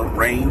theta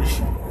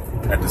range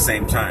at the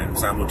same time,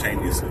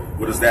 simultaneously.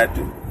 What does that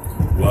do?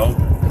 Well,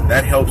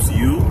 that helps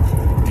you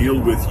deal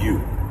with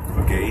you.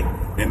 Okay,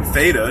 in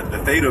theta, the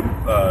theta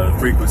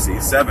frequency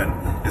 7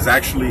 is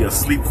actually a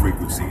sleep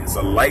frequency. It's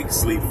a light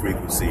sleep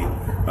frequency,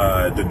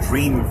 the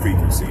dream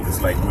frequency.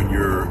 It's like when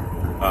you're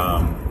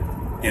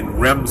in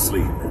REM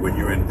sleep or when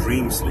you're in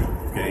dream sleep.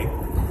 Okay,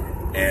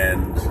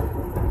 and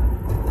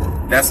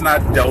that's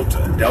not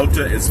delta.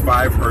 Delta is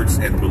 5 hertz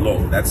and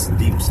below. That's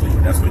deep sleep.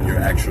 That's when you're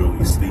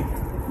actually sleeping,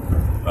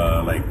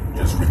 like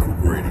just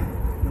recuperating.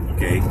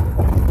 Okay,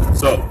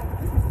 so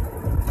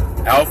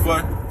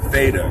alpha,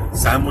 theta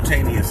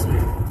simultaneously,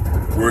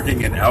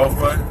 working in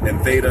alpha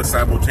and theta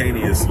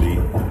simultaneously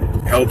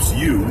helps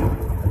you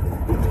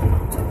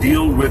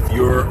deal with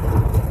your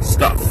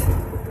stuff,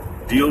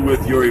 deal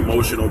with your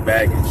emotional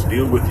baggage,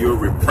 deal with your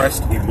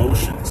repressed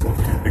emotions.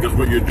 Because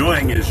what you're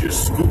doing is you're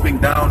scooping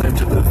down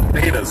into the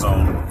theta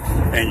zone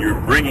and you're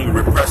bringing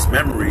repressed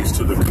memories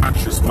to the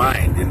conscious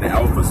mind in the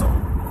alpha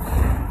zone.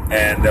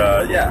 And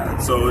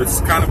so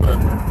it's kind of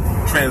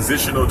a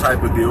transitional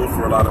type of deal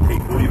for a lot of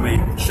people. You may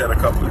shed a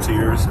couple of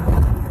tears,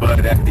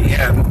 but at the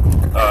end,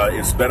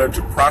 it's better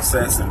to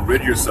process and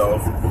rid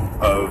yourself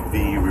of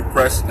the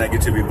repressed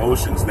negative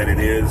emotions than it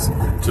is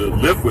to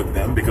live with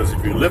them, because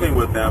if you're living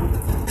with them,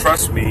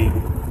 trust me,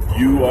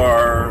 you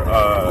are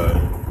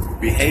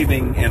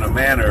behaving in a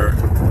manner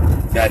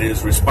that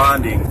is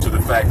responding to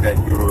the fact that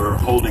you're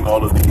holding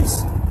all of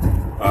these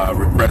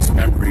repressed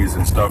memories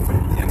and stuff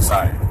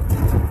inside.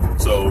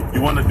 So you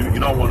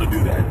don't want to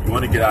do that. You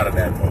want to get out of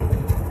that mode,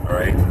 all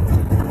right?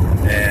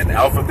 And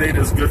alpha theta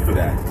is good for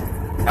that.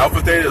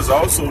 Alpha theta is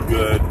also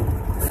good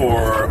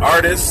for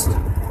artists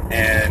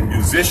and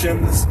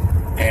musicians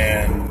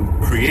and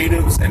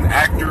creatives and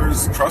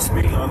actors. Trust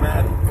me on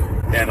that.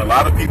 And a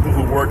lot of people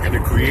who work in the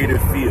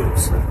creative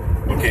fields,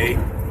 okay?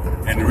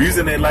 And the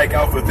reason they like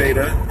alpha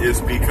theta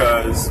is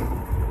because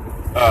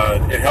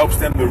it helps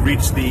them to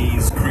reach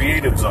these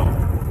creative zones,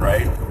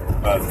 right?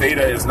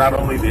 Theta is not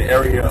only the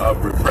area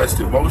of repressed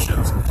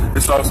emotions,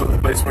 it's also the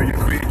place where your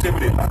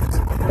creativity lies.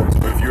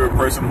 So if you're a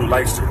person who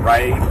likes to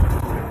write,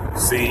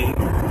 sing,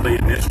 play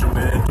an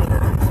instrument, or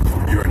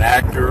you're an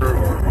actor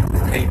or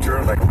a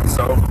painter like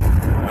myself,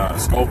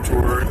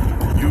 sculptor,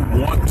 you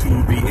want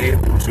to be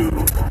able to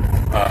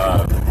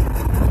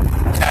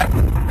tap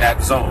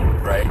that zone,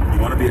 right?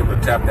 You want to be able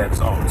to tap that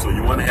zone. So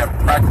you want to have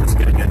practice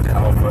getting into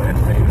alpha and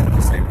theta at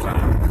the same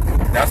time.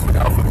 That's what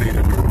alpha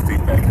theta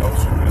neurofeedback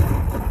helps you with.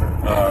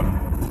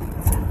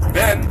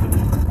 Then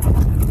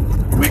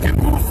we can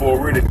move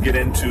forward and get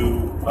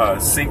into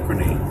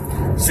synchrony.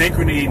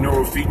 Synchrony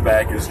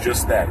neurofeedback is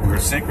just that. We're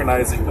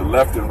synchronizing the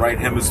left and right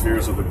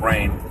hemispheres of the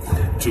brain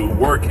to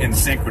work in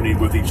synchrony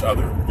with each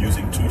other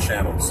using 2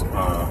 channels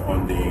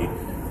on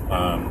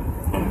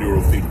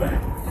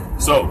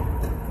neurofeedback. So,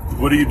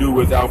 what do you do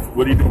with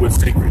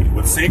synchrony?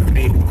 With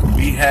synchrony,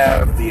 we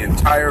have the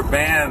entire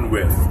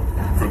bandwidth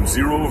from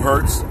 0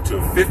 hertz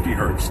to 50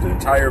 hertz, the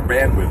entire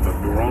bandwidth of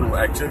neuronal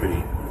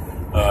activity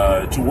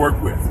to work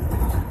with.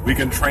 We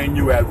can train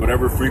you at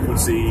whatever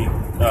frequency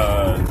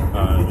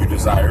you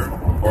desire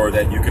or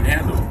that you can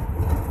handle.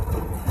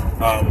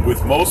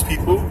 With most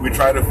people, we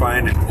try to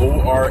find an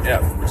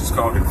ORF, which is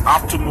called an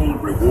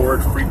optimal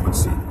reward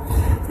frequency.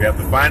 We have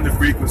to find the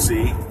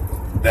frequency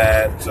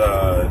that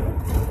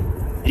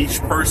each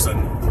person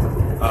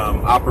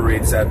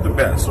operates at the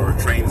best or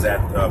trains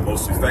at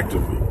most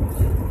effectively.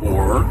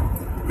 Or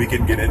we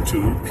can get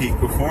into peak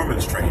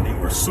performance training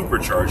or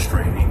supercharged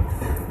training,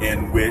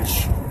 in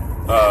which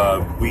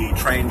we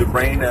train the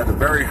brain at a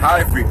very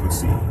high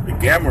frequency, the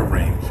gamma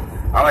range.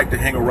 I like to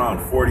hang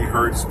around 40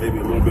 hertz, maybe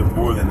a little bit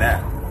more than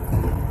that.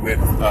 With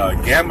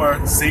gamma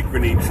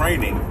synchrony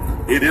training,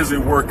 it is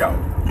a workout.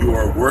 You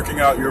are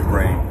working out your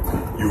brain,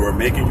 you are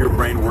making your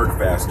brain work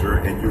faster,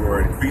 and you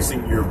are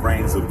increasing your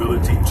brain's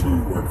ability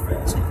to work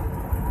faster.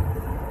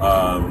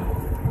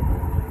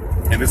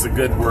 And it's a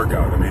good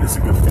workout. I mean, it's a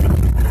good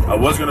feeling. I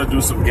was going to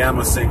do some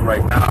gamma sync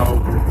right now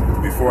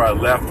before I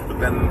left, but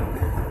then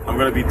I'm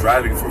going to be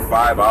driving for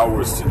 5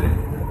 hours today.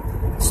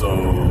 So,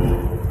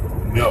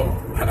 no,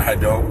 I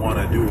don't want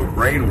to do a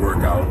brain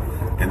workout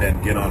and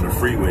then get on the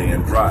freeway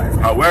and drive.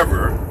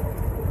 However,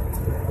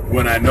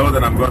 when I know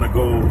that I'm going to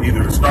go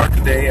either start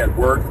the day at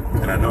work,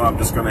 and I know I'm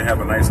just going to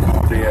have a nice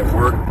calm day at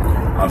work,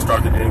 I'll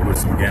start the day with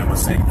some gamma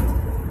sync.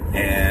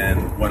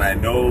 And when I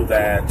know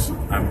that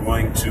I'm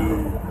going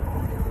to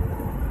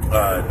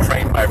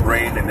train my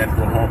brain and then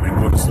go home and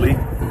go to sleep,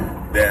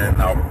 then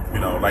I'll,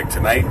 like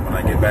tonight when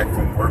I get back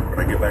from work,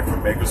 when I get back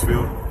from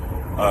Bakersfield,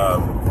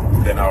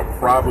 then I'll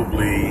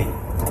probably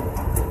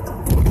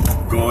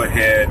go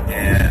ahead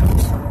and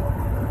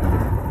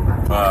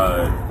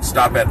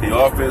stop at the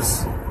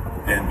office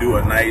and do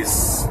a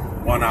nice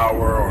 1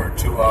 hour or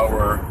 2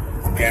 hour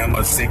gamma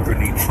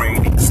synchrony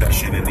training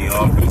session in the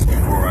office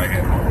before I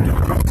head home to the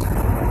house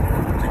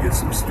to get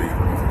some sleep.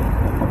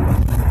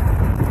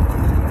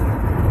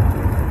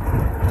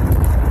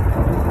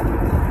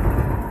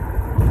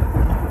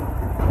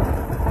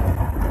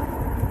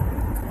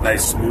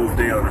 Nice smooth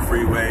day on the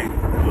freeway,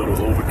 a little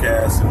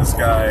overcast in the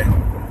sky.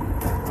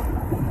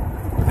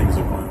 Things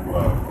are going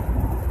well.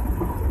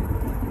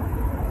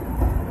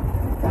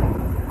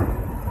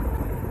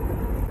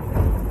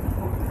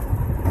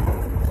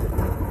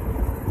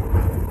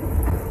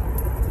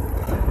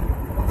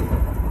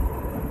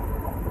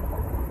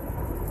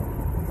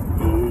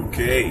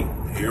 Okay,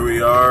 here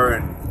we are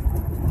in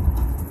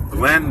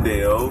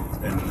Glendale,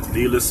 and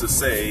needless to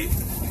say,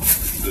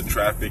 the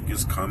traffic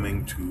is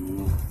coming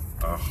to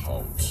a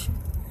halt.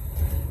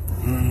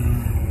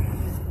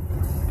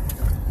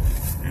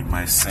 And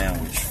my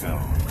sandwich fell.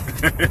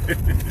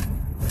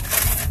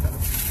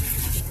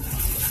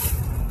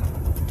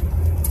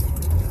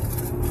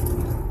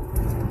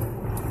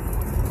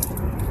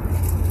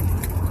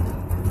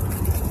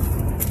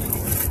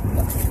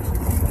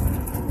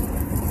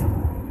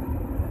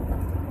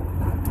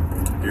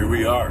 Here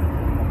we are,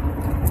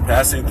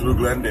 passing through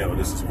Glendale.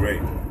 This is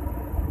great.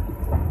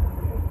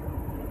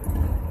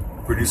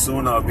 Pretty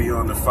soon I'll be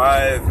on the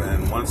 5,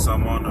 and once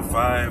I'm on the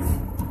 5,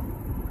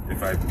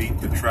 if I beat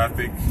the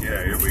traffic,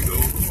 yeah, here we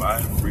go,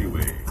 5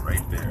 freeway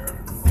right there.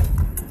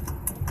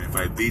 If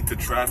I beat the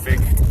traffic,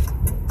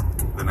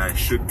 then I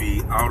should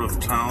be out of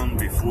town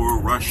before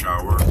rush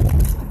hour,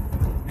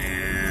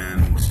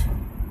 and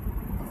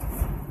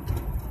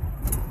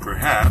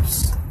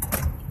perhaps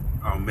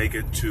I'll make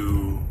it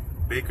to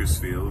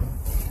Bakersfield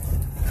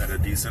at a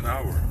decent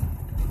hour.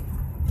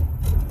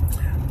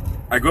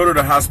 I go to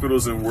the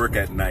hospitals and work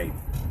at night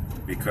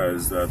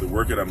because the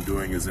work that I'm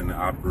doing is in the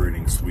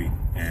operating suite,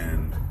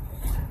 and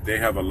they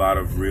have a lot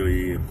of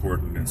really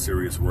important and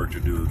serious work to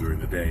do during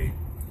the day.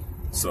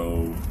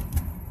 So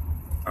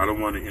I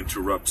don't want to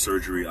interrupt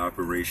surgery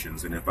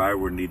operations, and if I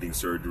were needing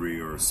surgery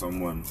or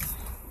someone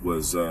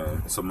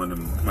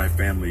in my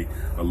family,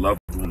 a loved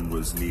one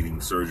was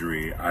needing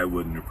surgery, I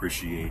wouldn't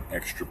appreciate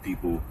extra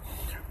people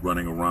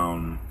running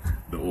around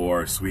the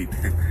OR suite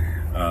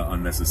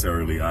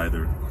unnecessarily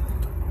either.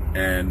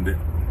 And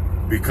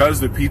because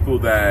the people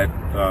that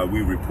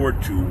we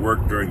report to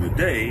work during the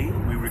day,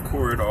 we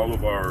record all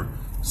of our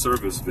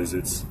service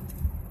visits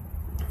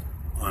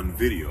on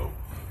video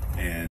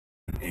and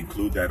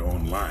include that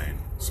online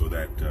so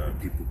that the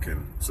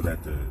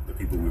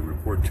people we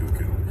report to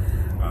can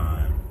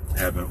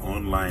have an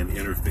online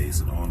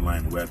interface, an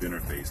online web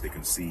interface. They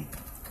can see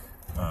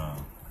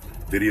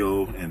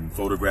video and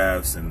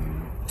photographs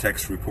and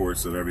text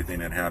reports of everything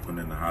that happened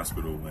in the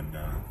hospital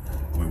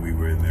when we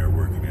were in there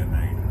working at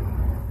night.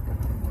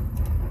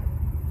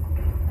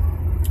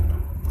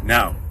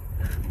 Now,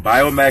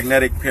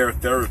 biomagnetic pair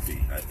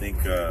therapy. I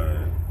think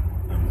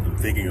I'm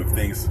thinking of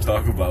things to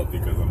talk about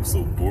because I'm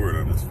so bored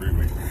on this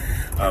freeway.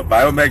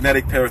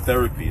 Biomagnetic pair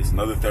therapy is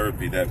another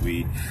therapy that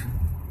we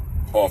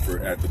offer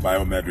at the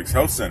BiomedRx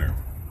Health Center.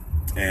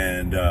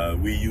 And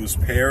we use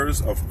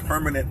pairs of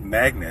permanent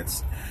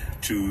magnets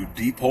to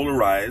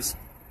depolarize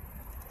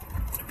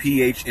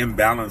pH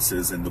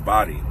imbalances in the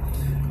body.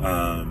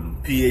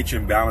 pH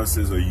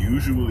imbalances are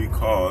usually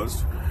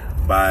caused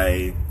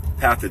by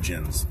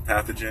pathogens.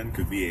 Pathogen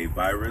could be a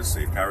virus,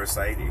 a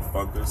parasite, a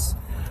fungus,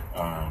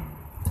 a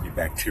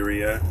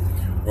bacteria,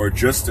 or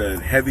just a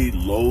heavy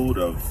load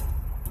of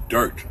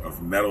dirt,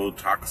 of metal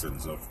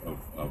toxins,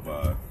 of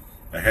a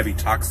heavy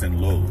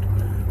toxin load.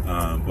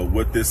 But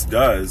what this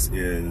does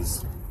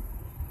is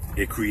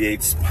it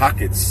creates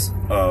pockets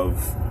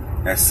of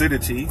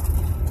acidity.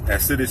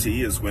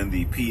 Acidity is when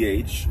the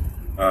pH,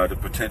 the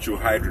potential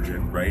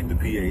hydrogen, right, the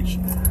pH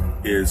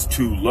is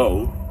too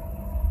low.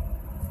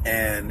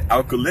 And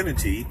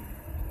alkalinity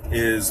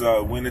is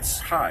when it's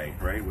high,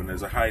 right, when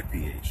there's a high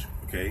pH,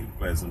 okay,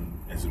 as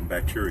in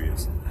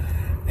bacterias.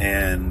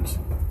 And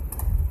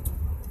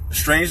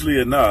strangely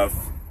enough,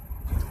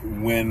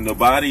 when the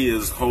body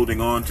is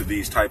holding on to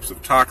these types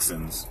of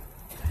toxins,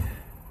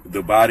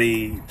 the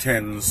body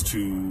tends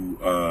to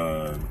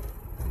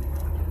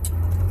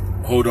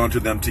hold on to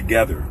them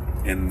together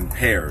in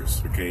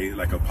pairs, okay?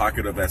 Like a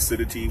pocket of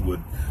acidity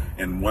would,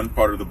 in one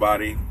part of the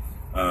body,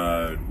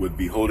 would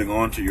be holding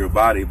on to your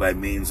body by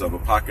means of a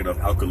pocket of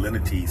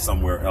alkalinity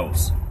somewhere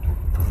else,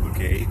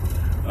 okay?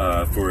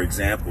 For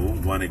example,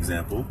 one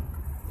example,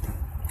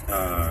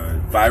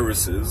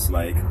 viruses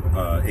like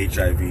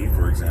HIV,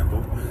 for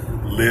example,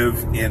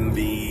 live in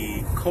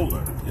the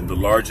colon, in the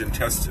large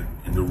intestine,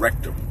 in the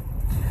rectum.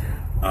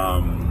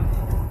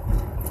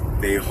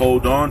 They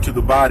hold on to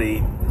the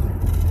body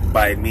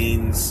by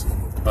means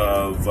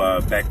of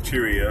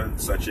bacteria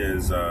such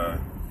as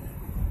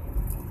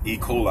E.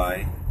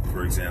 coli,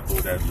 for example,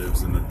 that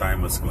lives in the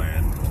thymus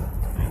gland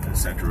in the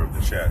center of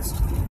the chest.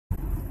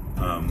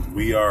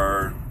 We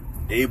are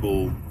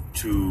able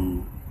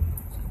to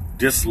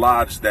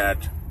dislodge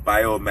that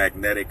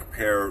biomagnetic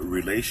pair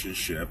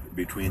relationship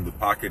between the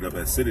pocket of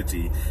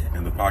acidity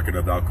and the pocket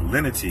of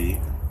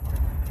alkalinity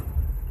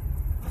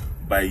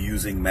by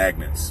using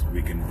magnets.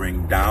 We can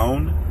bring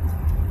down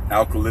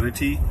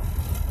alkalinity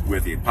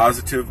with a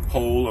positive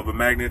pole of a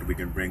magnet. We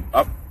can bring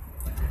up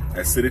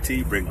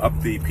acidity, bring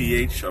up the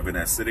pH of an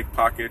acidic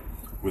pocket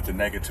with a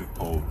negative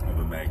pole of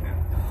a magnet.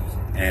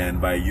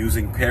 And by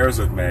using pairs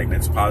of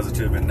magnets,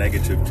 positive and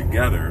negative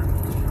together,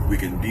 we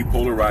can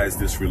depolarize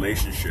this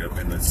relationship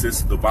and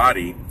assist the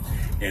body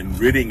in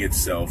ridding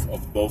itself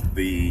of both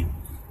the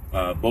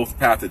both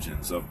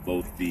pathogens, of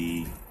both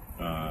the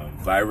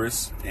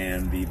virus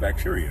and the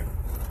bacteria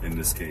in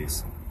this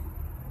case.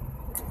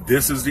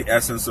 This is the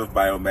essence of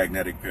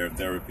biomagnetic pair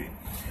therapy.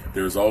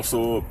 There's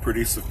also a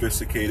pretty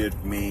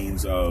sophisticated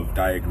means of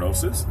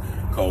diagnosis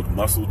called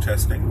muscle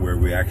testing, where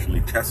we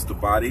actually test the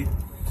body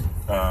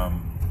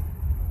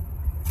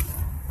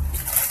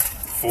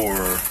for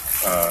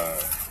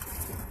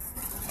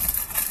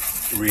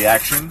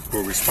reaction,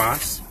 for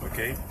response,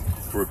 okay,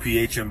 for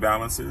pH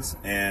imbalances,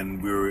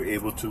 and we were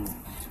able to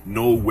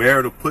know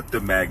where to put the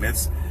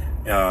magnets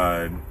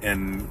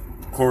in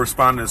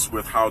correspondence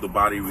with how the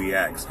body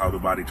reacts, how the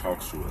body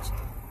talks to us.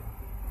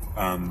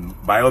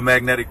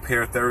 Biomagnetic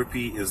pair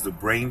therapy is the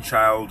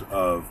brainchild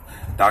of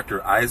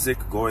Dr. Isaac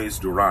Goiz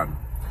Duran,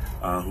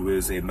 who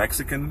is a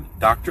Mexican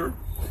doctor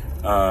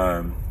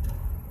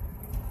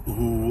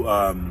who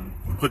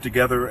put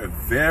together a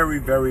very,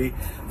 very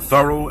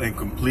thorough and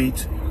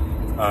complete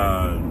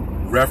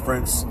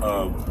reference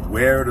of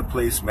where to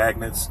place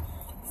magnets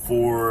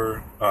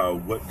for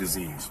what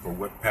disease, for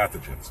what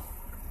pathogens.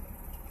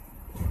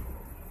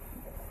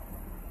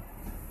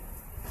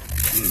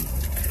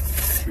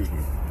 Excuse me.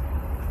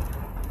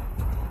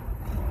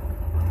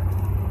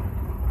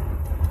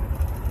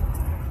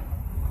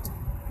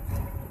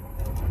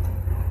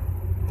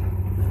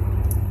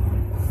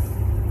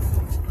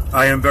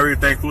 I am very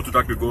thankful to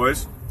Dr.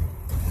 Goiz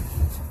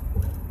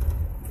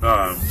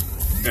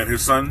and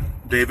his son,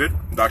 David,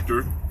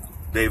 Dr.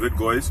 David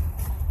Goiz,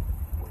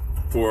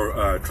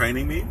 for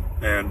training me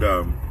and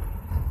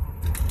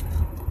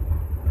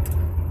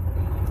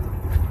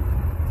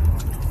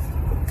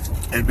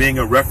being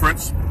a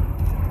reference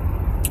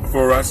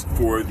for us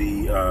for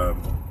the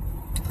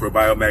for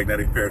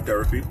biomagnetic pair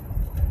therapy.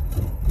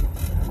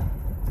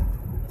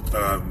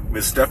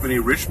 Miss Stephanie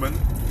Richmond,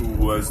 who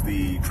was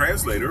the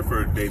translator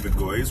for David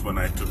Goiz when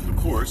I took the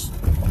course,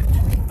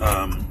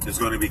 is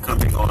going to be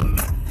coming on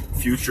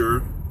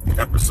future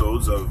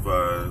episodes of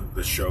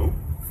the show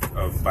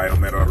of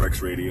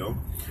BiomedRx Radio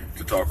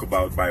to talk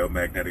about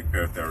biomagnetic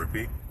pair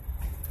therapy.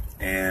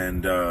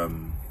 And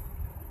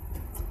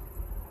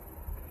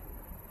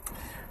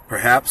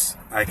perhaps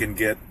I can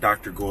get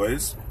Dr.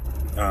 Goiz,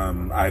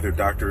 either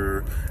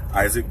Dr.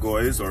 Isaac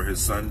Goiz or his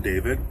son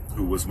David,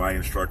 who was my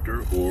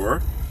instructor,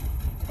 or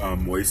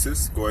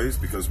Moises Goiz,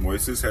 because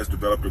Moises has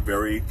developed a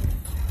very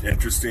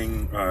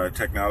interesting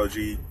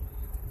technology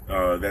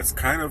that's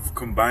kind of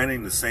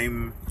combining the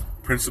same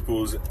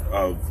principles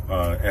of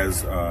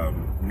as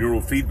neural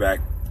feedback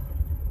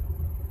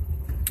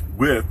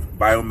with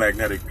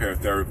biomagnetic pair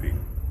therapy,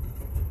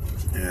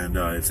 and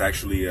it's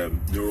actually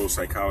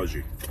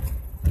neuropsychology.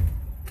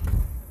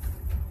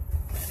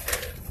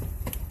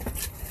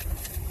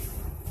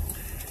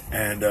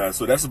 And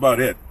so that's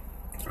about it.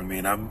 I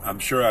mean, I'm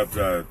sure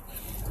I've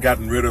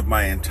gotten rid of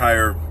my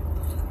entire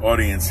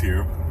audience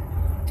here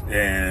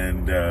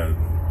and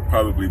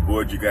probably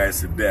bored you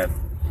guys to death.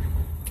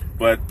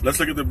 But let's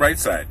look at the bright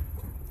side.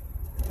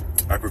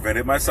 I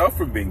prevented myself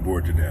from being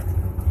bored to death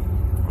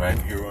right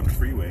here on the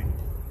freeway.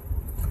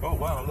 Oh,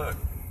 wow, look.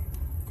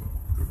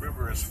 The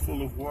river is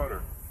full of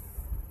water.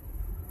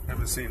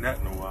 Haven't seen that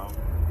in a while.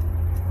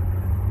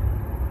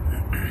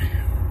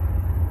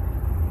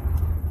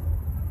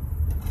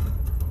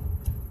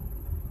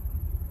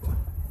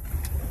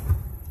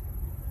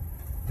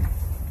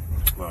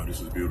 Wow,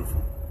 this is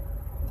beautiful.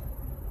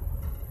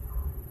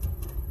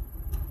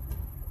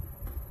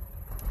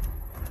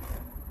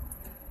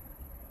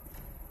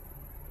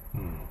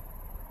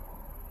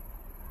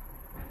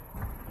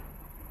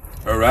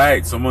 All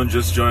right, someone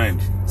just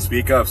joined.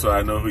 Speak up so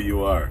I know who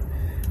you are.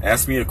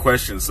 Ask me a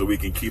question so we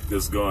can keep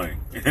this going.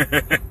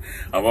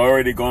 I've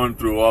already gone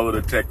through all of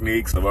the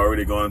techniques. I've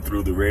already gone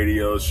through the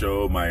radio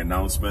show, my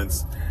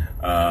announcements.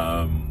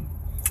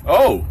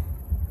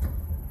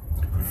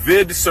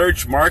 Vid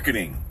search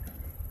marketing.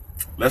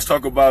 Let's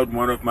talk about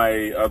one of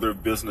my other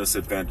business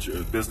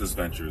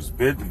ventures,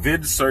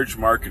 vid search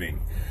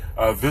marketing.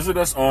 Visit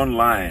us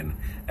online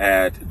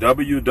at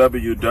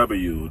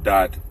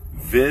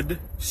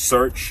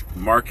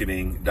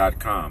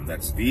www.vidsearchmarketing.com.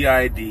 That's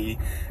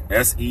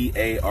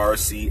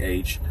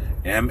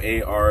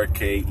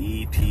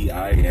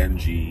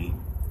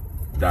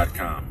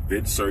VIDSEARCHMARKETING.com.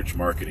 Vid search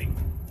marketing.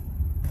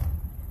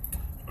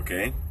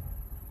 Okay.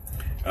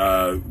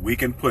 We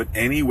can put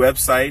any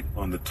website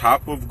on the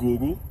top of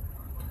Google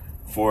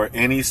for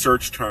any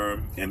search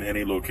term in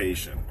any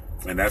location.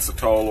 And that's a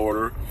tall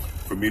order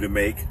for me to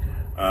make.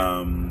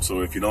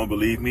 So if you don't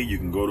believe me, you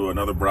can go to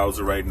another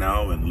browser right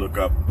now and look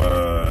up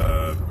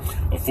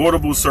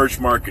affordable search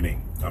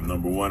marketing. I'm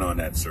number one on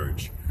that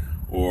search.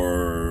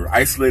 Or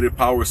isolated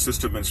power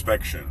system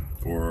inspection.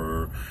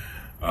 Or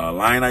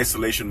line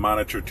isolation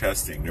monitor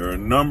testing. There are a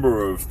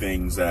number of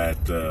things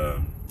that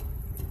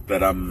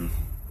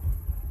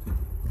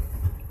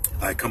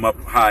I come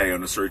up high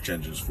on the search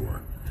engines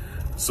for.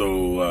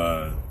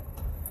 So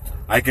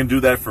I can do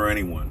that for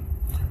anyone.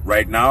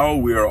 Right now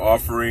we are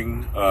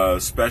offering a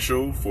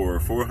special for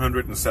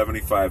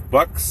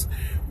 $475.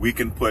 We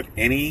can put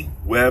any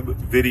web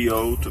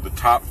video to the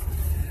top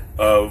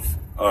of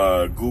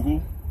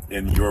Google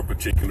in your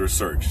particular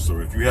search. So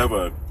if you have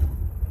a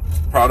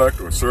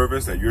product or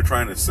service that you're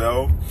trying to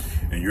sell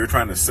and you're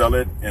trying to sell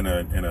it in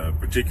a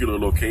particular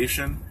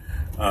location,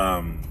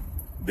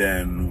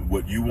 then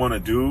what you want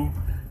to do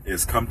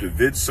is come to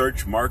Vid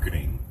Search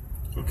Marketing,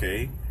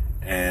 okay,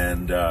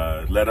 and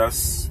let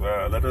us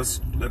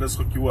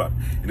hook you up.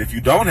 And if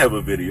you don't have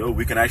a video,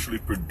 we can actually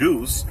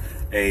produce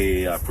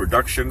a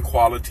production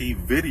quality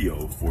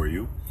video for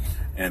you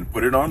and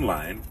put it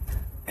online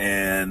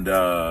and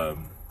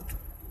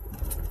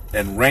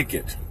rank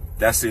it.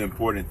 That's the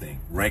important thing.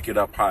 Rank it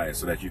up high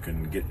so that you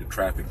can get the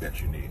traffic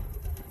that you need.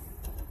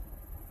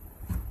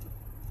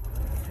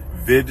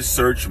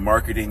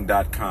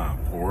 vidsearchmarketing.com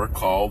or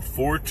call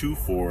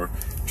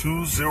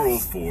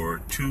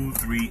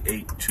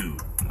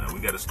 424-204-2382. Now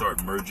we got to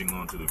start merging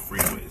onto the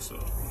freeway, so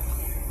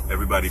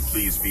everybody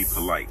please be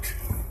polite.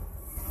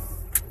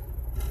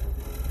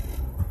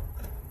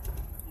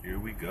 Here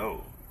we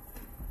go.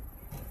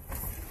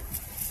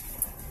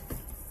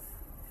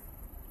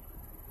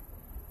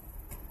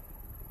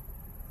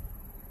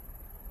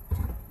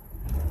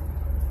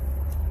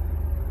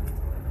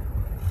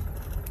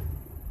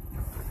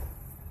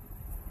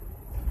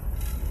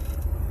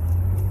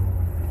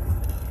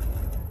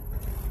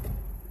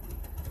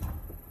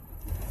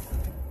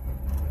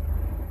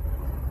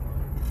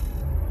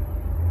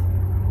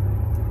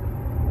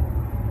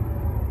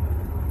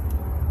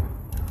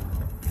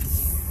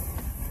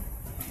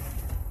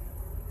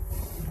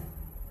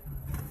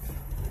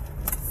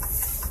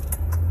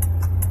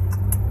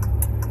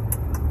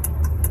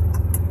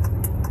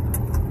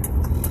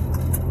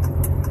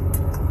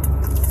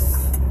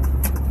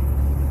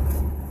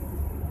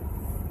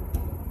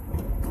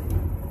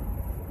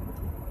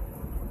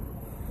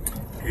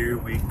 Here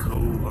we go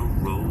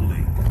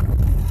a-rolling.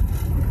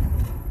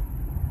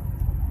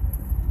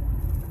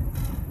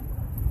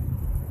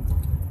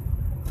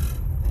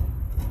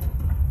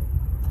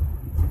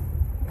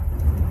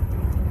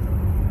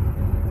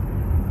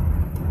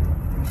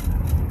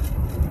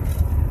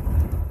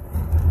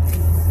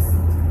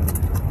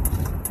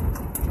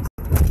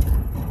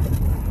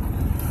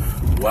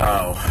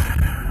 Wow.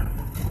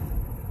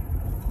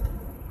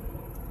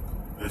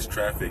 This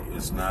traffic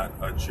is not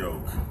a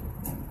joke.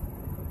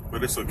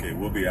 But it's okay.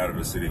 We'll be out of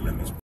the city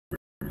limits.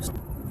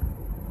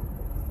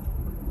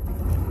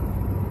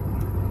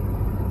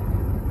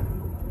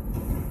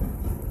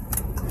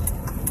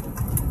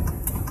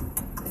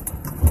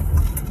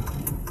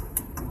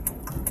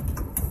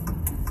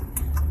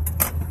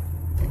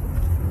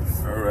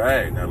 All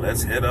right, now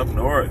let's head up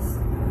north.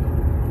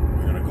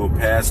 We're gonna go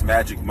past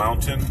Magic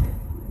Mountain.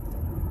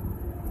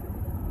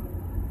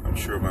 I'm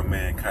sure my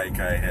man Kai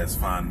Kai has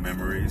fond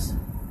memories.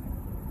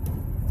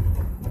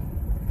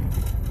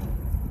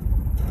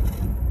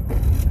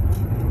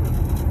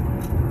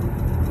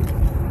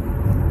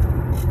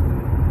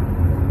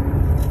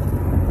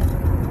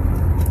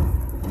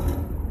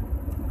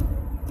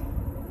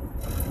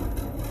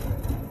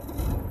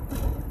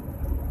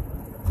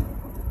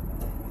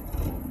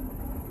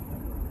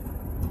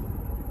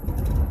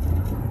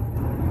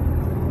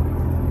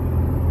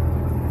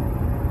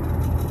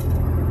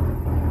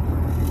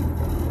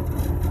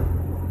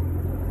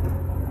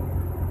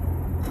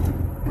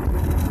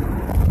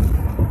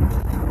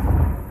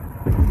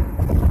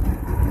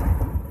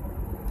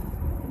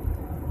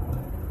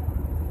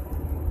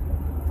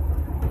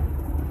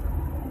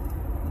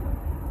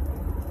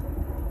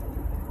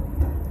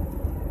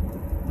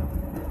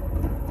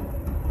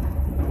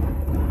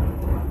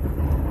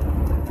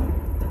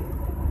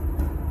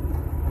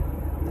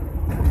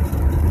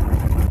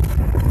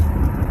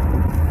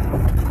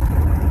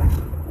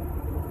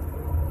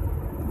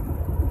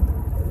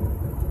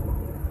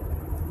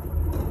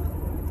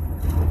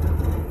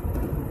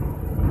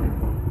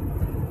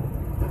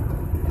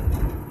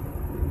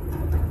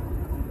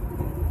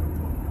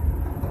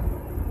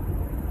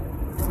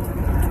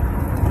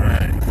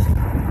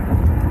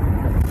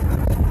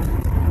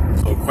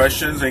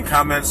 Questions and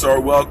comments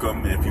are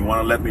welcome. If you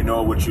want to let me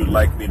know what you'd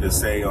like me to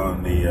say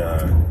on the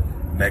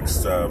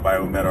next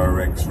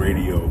BiomedRx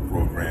radio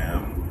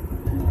program,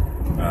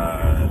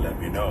 let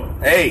me know.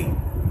 Hey,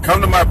 come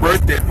to my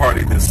birthday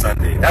party this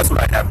Sunday. That's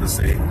what I have to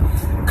say.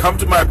 Come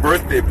to my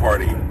birthday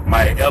party,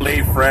 my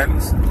LA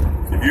friends.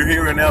 If you're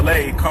here in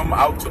LA, come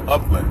out to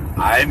Upland.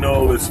 I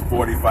know it's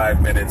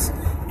 45 minutes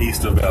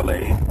east of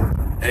LA.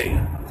 Hey,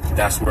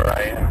 that's where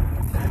I am.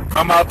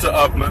 Come out to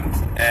Upland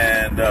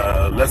and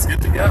let's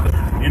get together.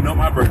 You know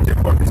my birthday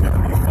party is going to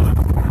be fun.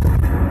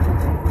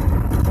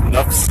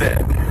 Enough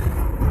said.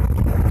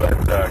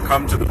 But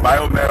come to the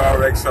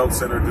BiomedRx Health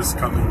Center this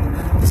coming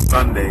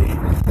Sunday,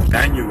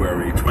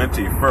 January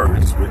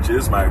 21st, which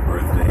is my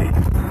birthday.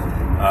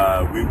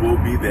 We will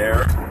be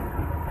there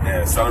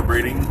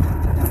celebrating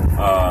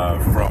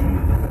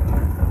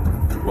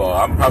well,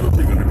 I'm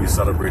probably going to be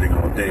celebrating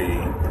all day,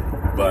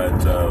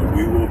 but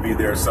we will be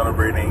there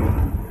celebrating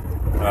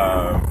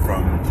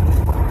from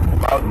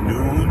about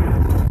noon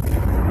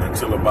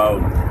until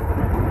about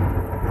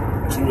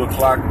 2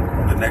 o'clock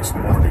the next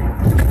morning.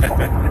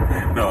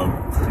 No,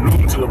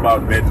 noon till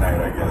about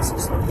midnight, I guess.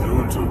 So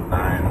noon till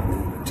 9 or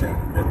noon to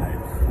 10, midnight,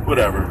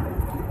 whatever.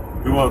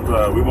 We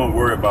won't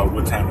worry about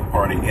what time the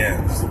party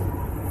ends.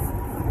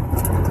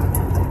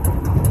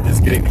 It's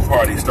getting the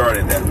party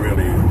started that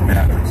really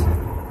matters.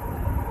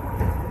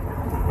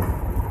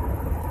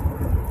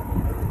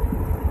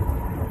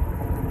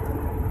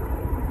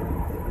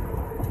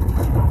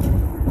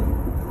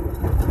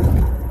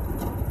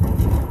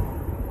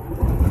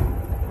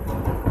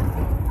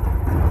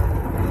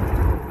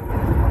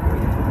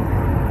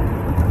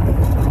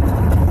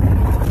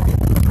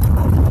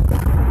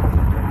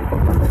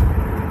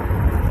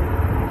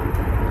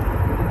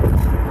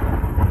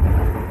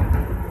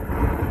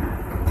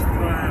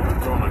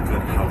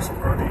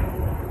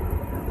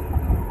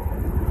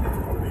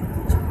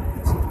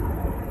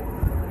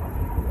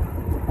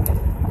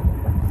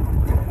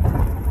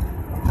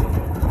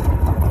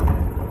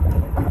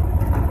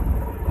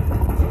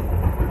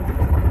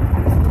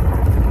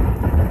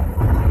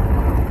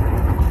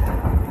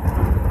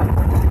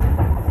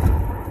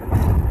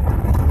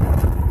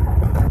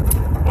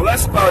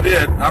 That's about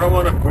it. I don't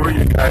want to bore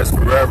you guys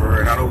forever,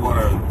 and I don't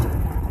want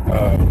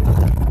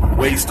to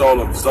waste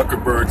all of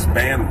Zuckerberg's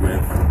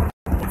bandwidth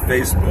on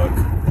Facebook.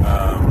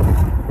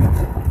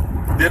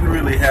 Didn't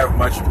really have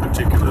much in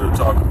particular to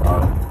talk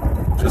about.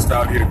 Just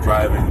out here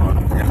driving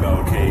on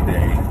MLK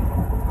Day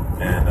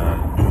and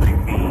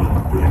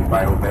doing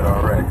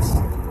BiomedRx.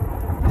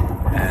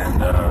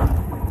 And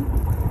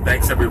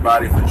thanks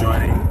everybody for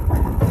joining.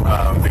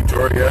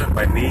 Victoria,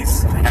 my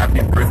niece,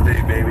 happy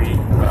birthday, baby.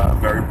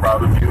 Very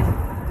proud of you.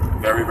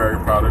 Very, very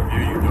proud of you.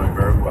 You're doing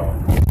very well.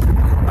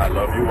 I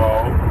love you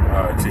all.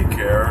 Take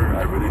care.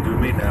 I really do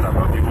mean that. I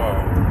love you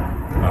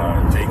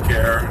all. Take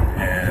care,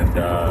 and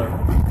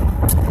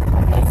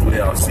hopefully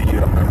I'll see you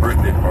at my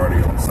birthday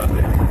party on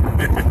Sunday.